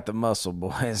there. I got the muscle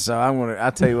boys, so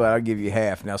I'll tell you what, I'll give you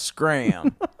half. Now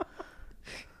scram.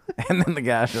 And then the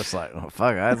guy's just like, oh,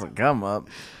 fuck, that's a come up.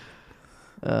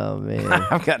 Oh, man.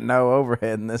 I've got no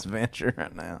overhead in this venture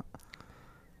right now.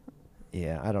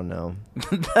 Yeah, I don't know.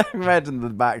 Imagine the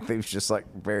bike thief's just like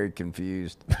very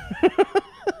confused.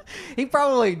 He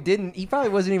probably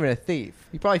wasn't even a thief.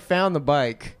 He probably found the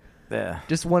bike. Yeah.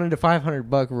 Just wanted a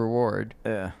 $500 reward.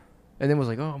 Yeah. And then was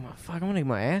like, oh, my fuck, I'm going to get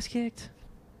my ass kicked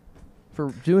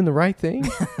for doing the right thing?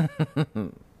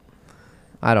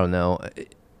 I don't know.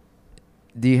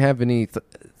 Do you have any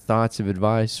thoughts of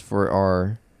advice for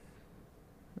our...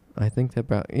 I think that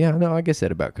about... Yeah, no, I guess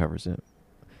that about covers it.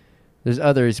 There's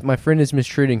others. My friend is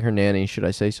mistreating her nanny. Should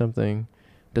I say something?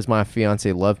 Does my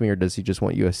fiance love me, or does he just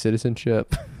want U.S.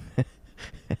 citizenship?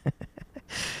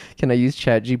 Can I use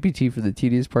ChatGPT for the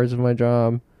tedious parts of my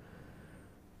job?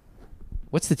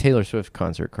 What's the Taylor Swift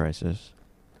concert crisis?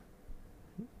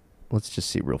 Let's just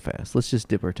see real fast. Let's just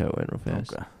dip our toe in real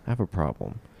fast. Okay. I have a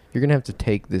problem. You're going to have to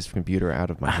take this computer out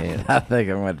of my hands. I think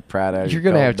I'm going to pry it out of You're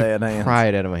going to have to pry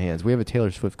it out of my hands. We have a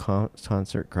Taylor Swift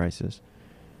concert crisis.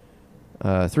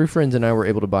 3 friends and I were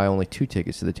able to buy only 2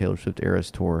 tickets to the Taylor Swift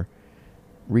Eras Tour.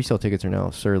 Resale tickets are now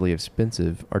absurdly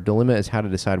expensive. Our dilemma is how to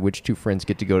decide which 2 friends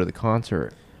get to go to the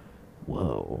concert.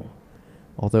 Whoa.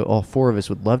 Although all 4 of us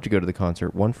would love to go to the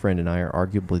concert, one friend and I are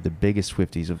arguably the biggest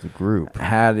Swifties of the group.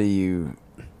 How do you...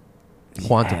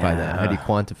 quantify that? How do you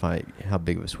quantify how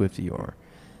big of a Swiftie you are?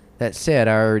 That said,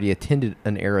 I already attended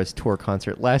an Eras Tour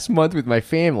concert last month with my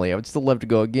family. I would still love to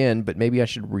go again, but maybe I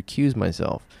should recuse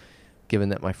myself, given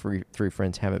that my 3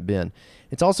 friends haven't been.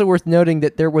 It's also worth noting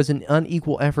that there was an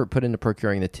unequal effort put into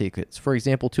procuring the tickets. For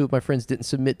example, 2 of my friends didn't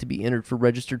submit to be entered for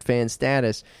registered fan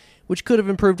status, which could have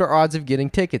improved our odds of getting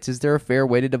tickets. Is there a fair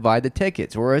way to divide the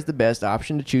tickets, or is the best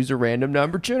option to choose a random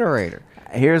number generator?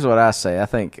 Here's what I say. I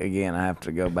think, again, I have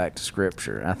to go back to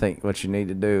Scripture. I think what you need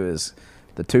to do is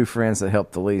the two friends that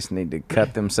help the least need to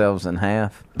cut themselves in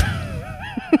half.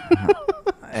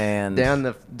 And down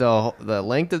the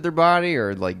length of their body,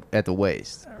 or like at the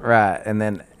waist? Right, and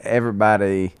then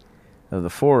everybody of the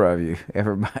four of you,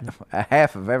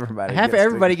 half of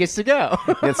everybody gets to go.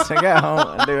 Gets to go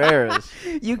home and do errands.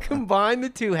 You combine the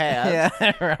two halves.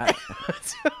 Yeah, right.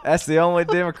 That's the only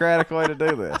democratic way to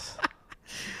do this.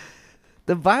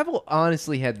 The Bible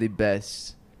honestly had the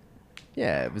best.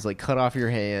 Yeah, it was like cut off your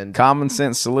hand. Common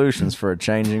sense solutions for a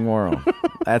changing world.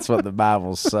 That's what the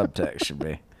Bible's subtext should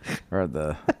be. Or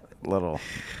the little...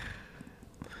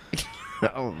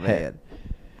 Oh, man.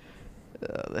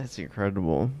 That's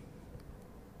incredible.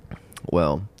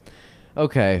 Well,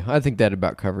 okay. I think that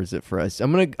about covers it for us.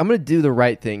 I'm gonna do the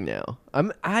right thing now.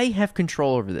 I have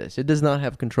control over this. It does not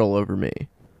have control over me.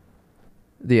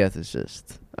 The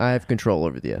ethicist. I have control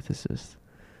over the ethicist.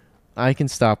 I can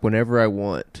stop whenever I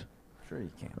want. Sure you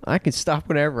can. I can stop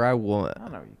whenever I want. I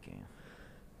know you can.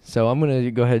 So I'm going to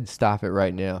go ahead and stop it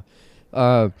right now.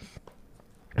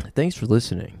 Thanks for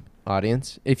listening,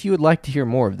 audience. If you would like to hear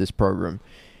more of this program,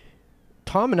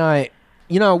 Tom and I,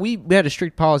 we had a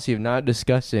strict policy of not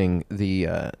discussing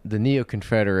the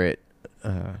neo-Confederate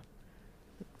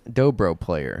dobro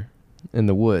player in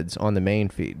the woods on the main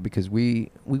feed, because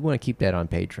we want to keep that on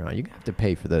Patreon. You have to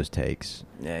pay for those takes.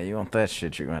 Yeah, you want that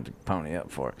shit, you're going to have to pony up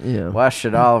for it. Yeah. Why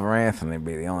should Oliver Anthony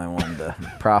be the only one to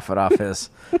profit off his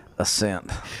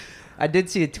ascent? I did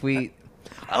see a tweet.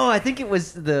 Oh, I think it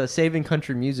was the Saving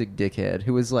Country Music dickhead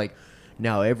who was like,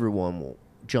 now everyone will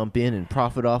jump in and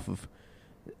profit off of,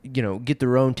 get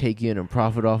their own take in and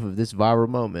profit off of this viral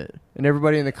moment. And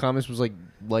everybody in the comments was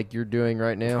like you're doing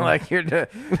right now. Like you're doing.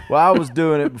 Well, I was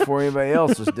doing it before anybody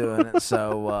else was doing it,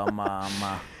 so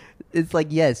It's like,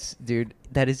 yes, dude,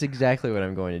 that is exactly what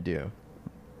I'm going to do.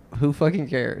 Who fucking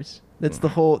cares? That's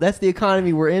the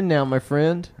economy we're in now, my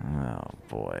friend. Oh,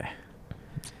 boy.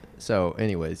 So,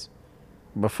 anyways.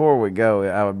 Before we go,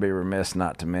 I would be remiss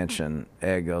not to mention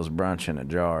Eggo's Brunch in a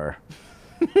Jar.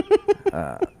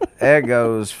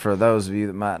 Eggo's, for those of you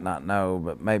that might not know,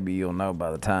 but maybe you'll know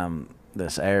by the time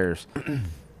this airs,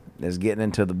 is getting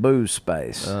into the booze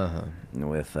space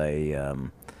with a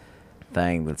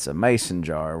thing that's a mason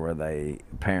jar where they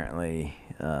apparently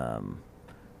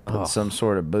put some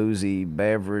sort of boozy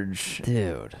beverage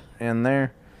in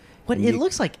there. But it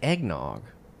looks like eggnog.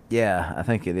 Yeah, I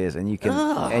think it is, and you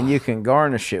can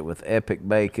garnish it with epic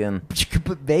bacon. But you could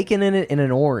put bacon in it and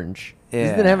an orange.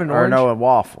 Yeah, doesn't it have an orange? Or no, a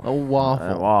waffle. A waffle.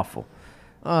 A waffle.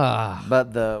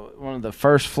 But one of the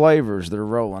first flavors they're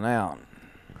rolling out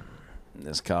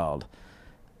is called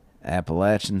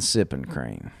Appalachian Sipping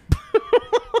Cream.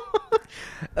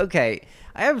 Okay,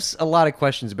 I have a lot of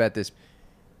questions about this.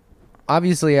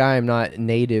 Obviously, I am not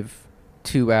native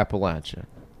to Appalachia.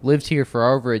 Lived here for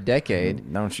over a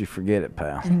decade. Don't you forget it,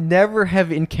 pal. Never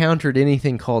have encountered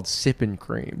anything called sipping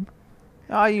cream.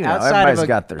 Oh, everybody's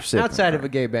got their sipping outside cream. of a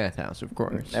gay bathhouse, of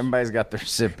course. Everybody's got their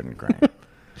sipping cream.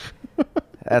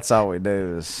 That's all we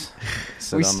do is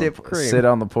sit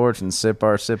on the porch and sip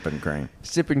our sipping cream.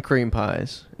 Sipping cream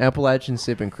pies. Appalachian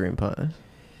sipping cream pies.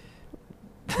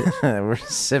 We're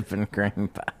sipping cream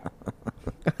pie.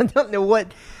 I don't know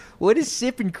what is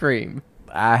sipping cream.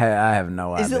 I have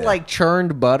no idea. Is it like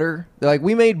churned butter? They're like,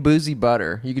 we made boozy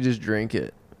butter. You could just drink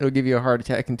it. It'll give you a heart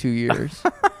attack in 2 years.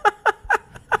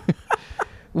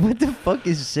 What the fuck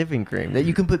is sipping cream? That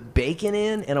you can put bacon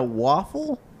in and a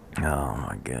waffle? Oh,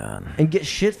 my God. And get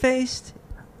shit-faced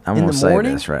I'm in going the to say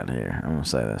morning? this right here. I'm going to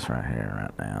say this right here,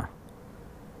 right now.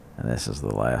 And this is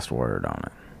the last word on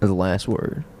it. The last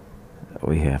word.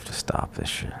 We have to stop this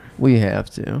shit. We have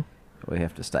to. We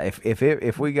have to stop.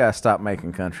 If we gotta stop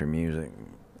making country music,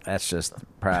 that's just the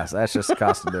price. That's just the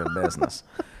cost of doing business.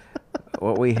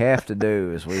 What we have to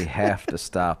do is we have to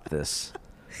stop this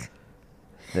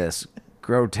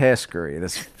grotesquerie,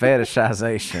 this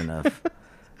fetishization of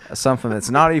something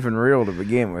that's not even real to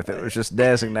begin with. It was just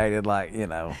designated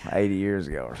 80 years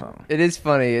ago or something. It is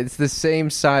funny. It's the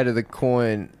same side of the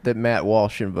coin that Matt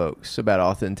Walsh invokes about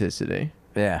authenticity.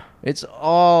 Yeah. It's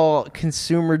all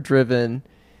consumer-driven.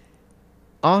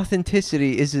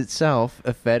 Authenticity is itself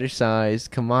a fetishized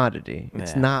commodity.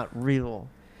 It's not real.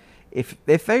 If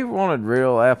they wanted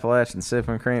real Appalachian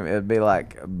sipping cream, it would be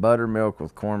like buttermilk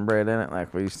with cornbread in it,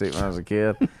 like we used to eat when I was a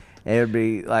kid. And it would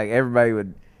be like everybody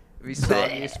would be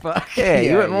soggy as fuck. Yeah,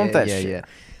 you wouldn't want that shit. Yeah.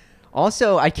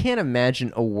 Also, I can't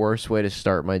imagine a worse way to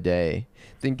start my day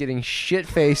than getting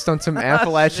shit-faced on some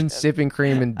Appalachian sipping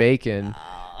cream and bacon.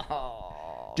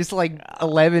 Just like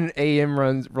 11 a.m.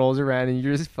 rolls around and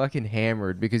you're just fucking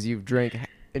hammered because you've drank an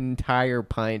entire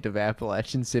pint of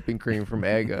Appalachian sipping cream from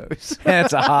Eggo's.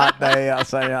 It's a hot day. I'll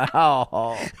say,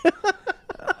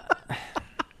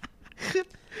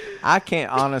 I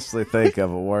can't honestly think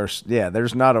of a worse. Yeah,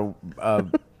 there's not a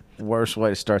worse way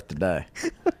to start the day.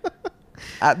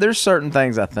 There's certain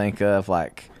things I think of,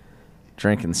 like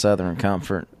drinking Southern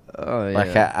Comfort. Oh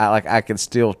yeah. Like I could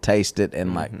still taste it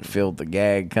and like feel the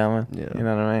gag coming. Yeah. You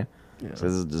know what I mean? Yeah. So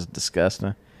this is just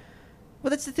disgusting. Well,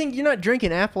 that's the thing. You're not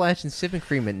drinking Appalachian sipping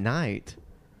cream at night.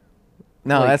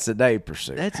 No, Like, that's a day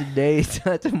pursuit. That's a day.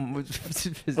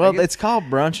 Well, it's called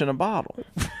brunch in a bottle.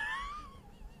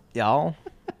 Y'all.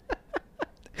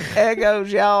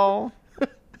 Eggo's, y'all.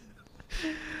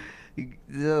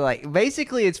 Like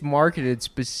basically, it's marketed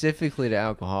specifically to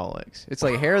alcoholics. It's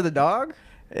like hair of the dog.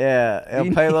 Yeah,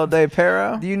 El Pelo de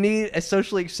Perro. Do you need a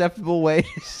socially acceptable way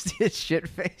to get shit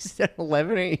faced at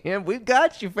 11 a.m.? We've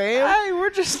got you, fam. Hey,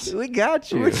 we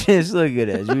got you. We're just look at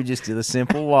us. You're just a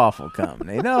simple waffle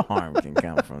company. No harm can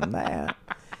come from that.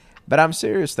 But I'm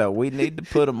serious though. We need to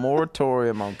put a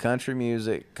moratorium on country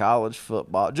music, college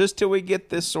football, just till we get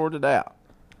this sorted out.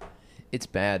 It's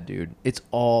bad, dude. It's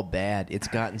all bad. It's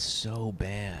gotten so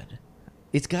bad.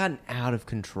 It's gotten out of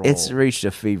control. It's reached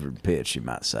a fevered pitch, you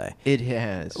might say. It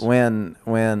has. When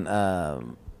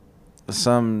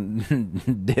some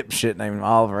dipshit named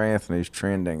Oliver Anthony's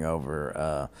trending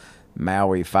over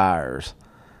Maui fires.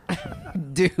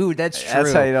 Dude, that's true.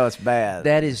 That's how you know it's bad.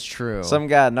 That is true. Some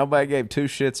guy nobody gave two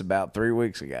shits about 3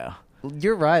 weeks ago.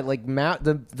 You're right. Like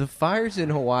the fires in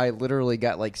Hawaii literally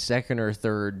got like second or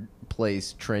third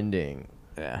place trending.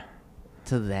 Yeah.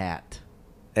 To that.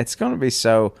 It's going to be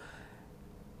so...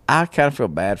 I kind of feel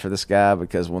bad for this guy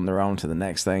because when they're on to the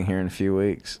next thing here in a few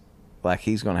weeks, like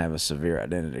he's going to have a severe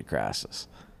identity crisis.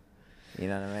 You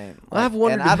know what I mean? Like, I've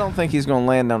wondered, and I don't think he's going to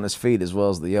land on his feet as well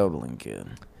as the yodeling kid.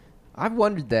 I've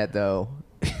wondered that though.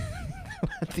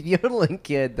 The yodeling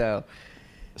kid though.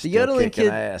 Still The yodeling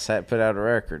kicking kid ass. Had put out a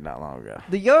record not long ago.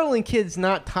 The yodeling kid's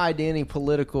not tied to any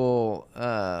political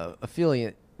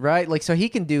affiliate, right? Like so he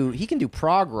can do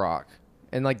prog rock.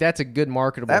 And like that's a good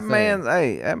marketable thing.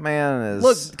 That man is.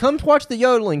 Look, come watch the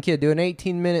yodeling kid do an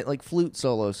 18-minute like flute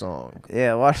solo song.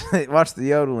 Yeah, watch the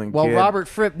yodeling while kid. Robert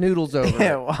Fripp noodles over.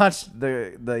 Yeah, it. watch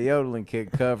the yodeling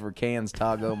kid cover Can's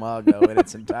Tago Mago in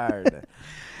its entirety.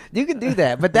 You can do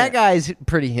that, but that guy's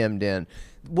pretty hemmed in.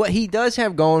 What he does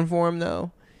have going for him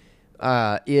though,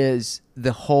 is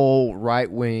the whole right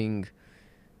wing.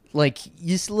 Like you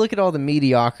just look at all the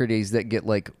mediocrities that get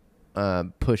like.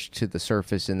 Pushed to the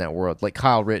surface in that world, like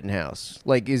Kyle Rittenhouse,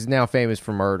 like is now famous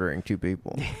for murdering 2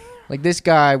 people. Like this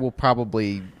guy will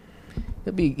probably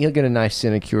he'll get a nice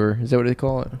sinecure. Is that what they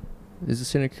call it? Is a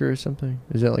sinecure or something?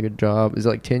 Is that like a job? Is it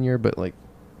like tenure? But like,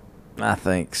 I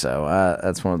think so.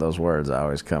 That's one of those words I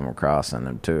always come across, and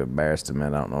I'm too embarrassed to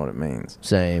admit I don't know what it means.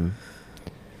 Same.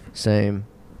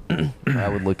 I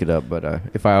would look it up, but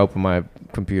if I open my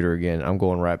computer again, I'm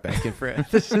going right back in front.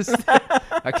 This is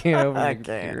I can't open the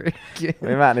computer again.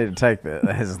 We might need to take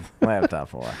his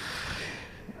laptop away.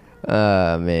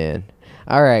 Man.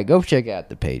 All right, go check out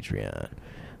the Patreon.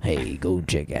 Hey, go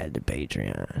check out the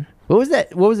Patreon. What was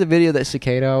that? What was the video that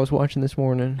cicada I was watching this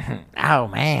morning? Oh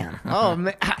man. Oh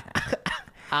man.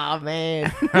 Oh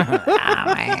man.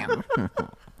 Oh man.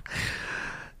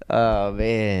 Oh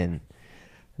man.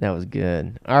 That was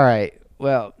good. All right.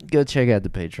 Well, go check out the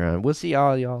Patreon. We'll see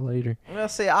all y'all later. We'll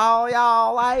see all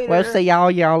y'all later. We'll see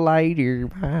all y'all later.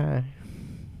 Bye.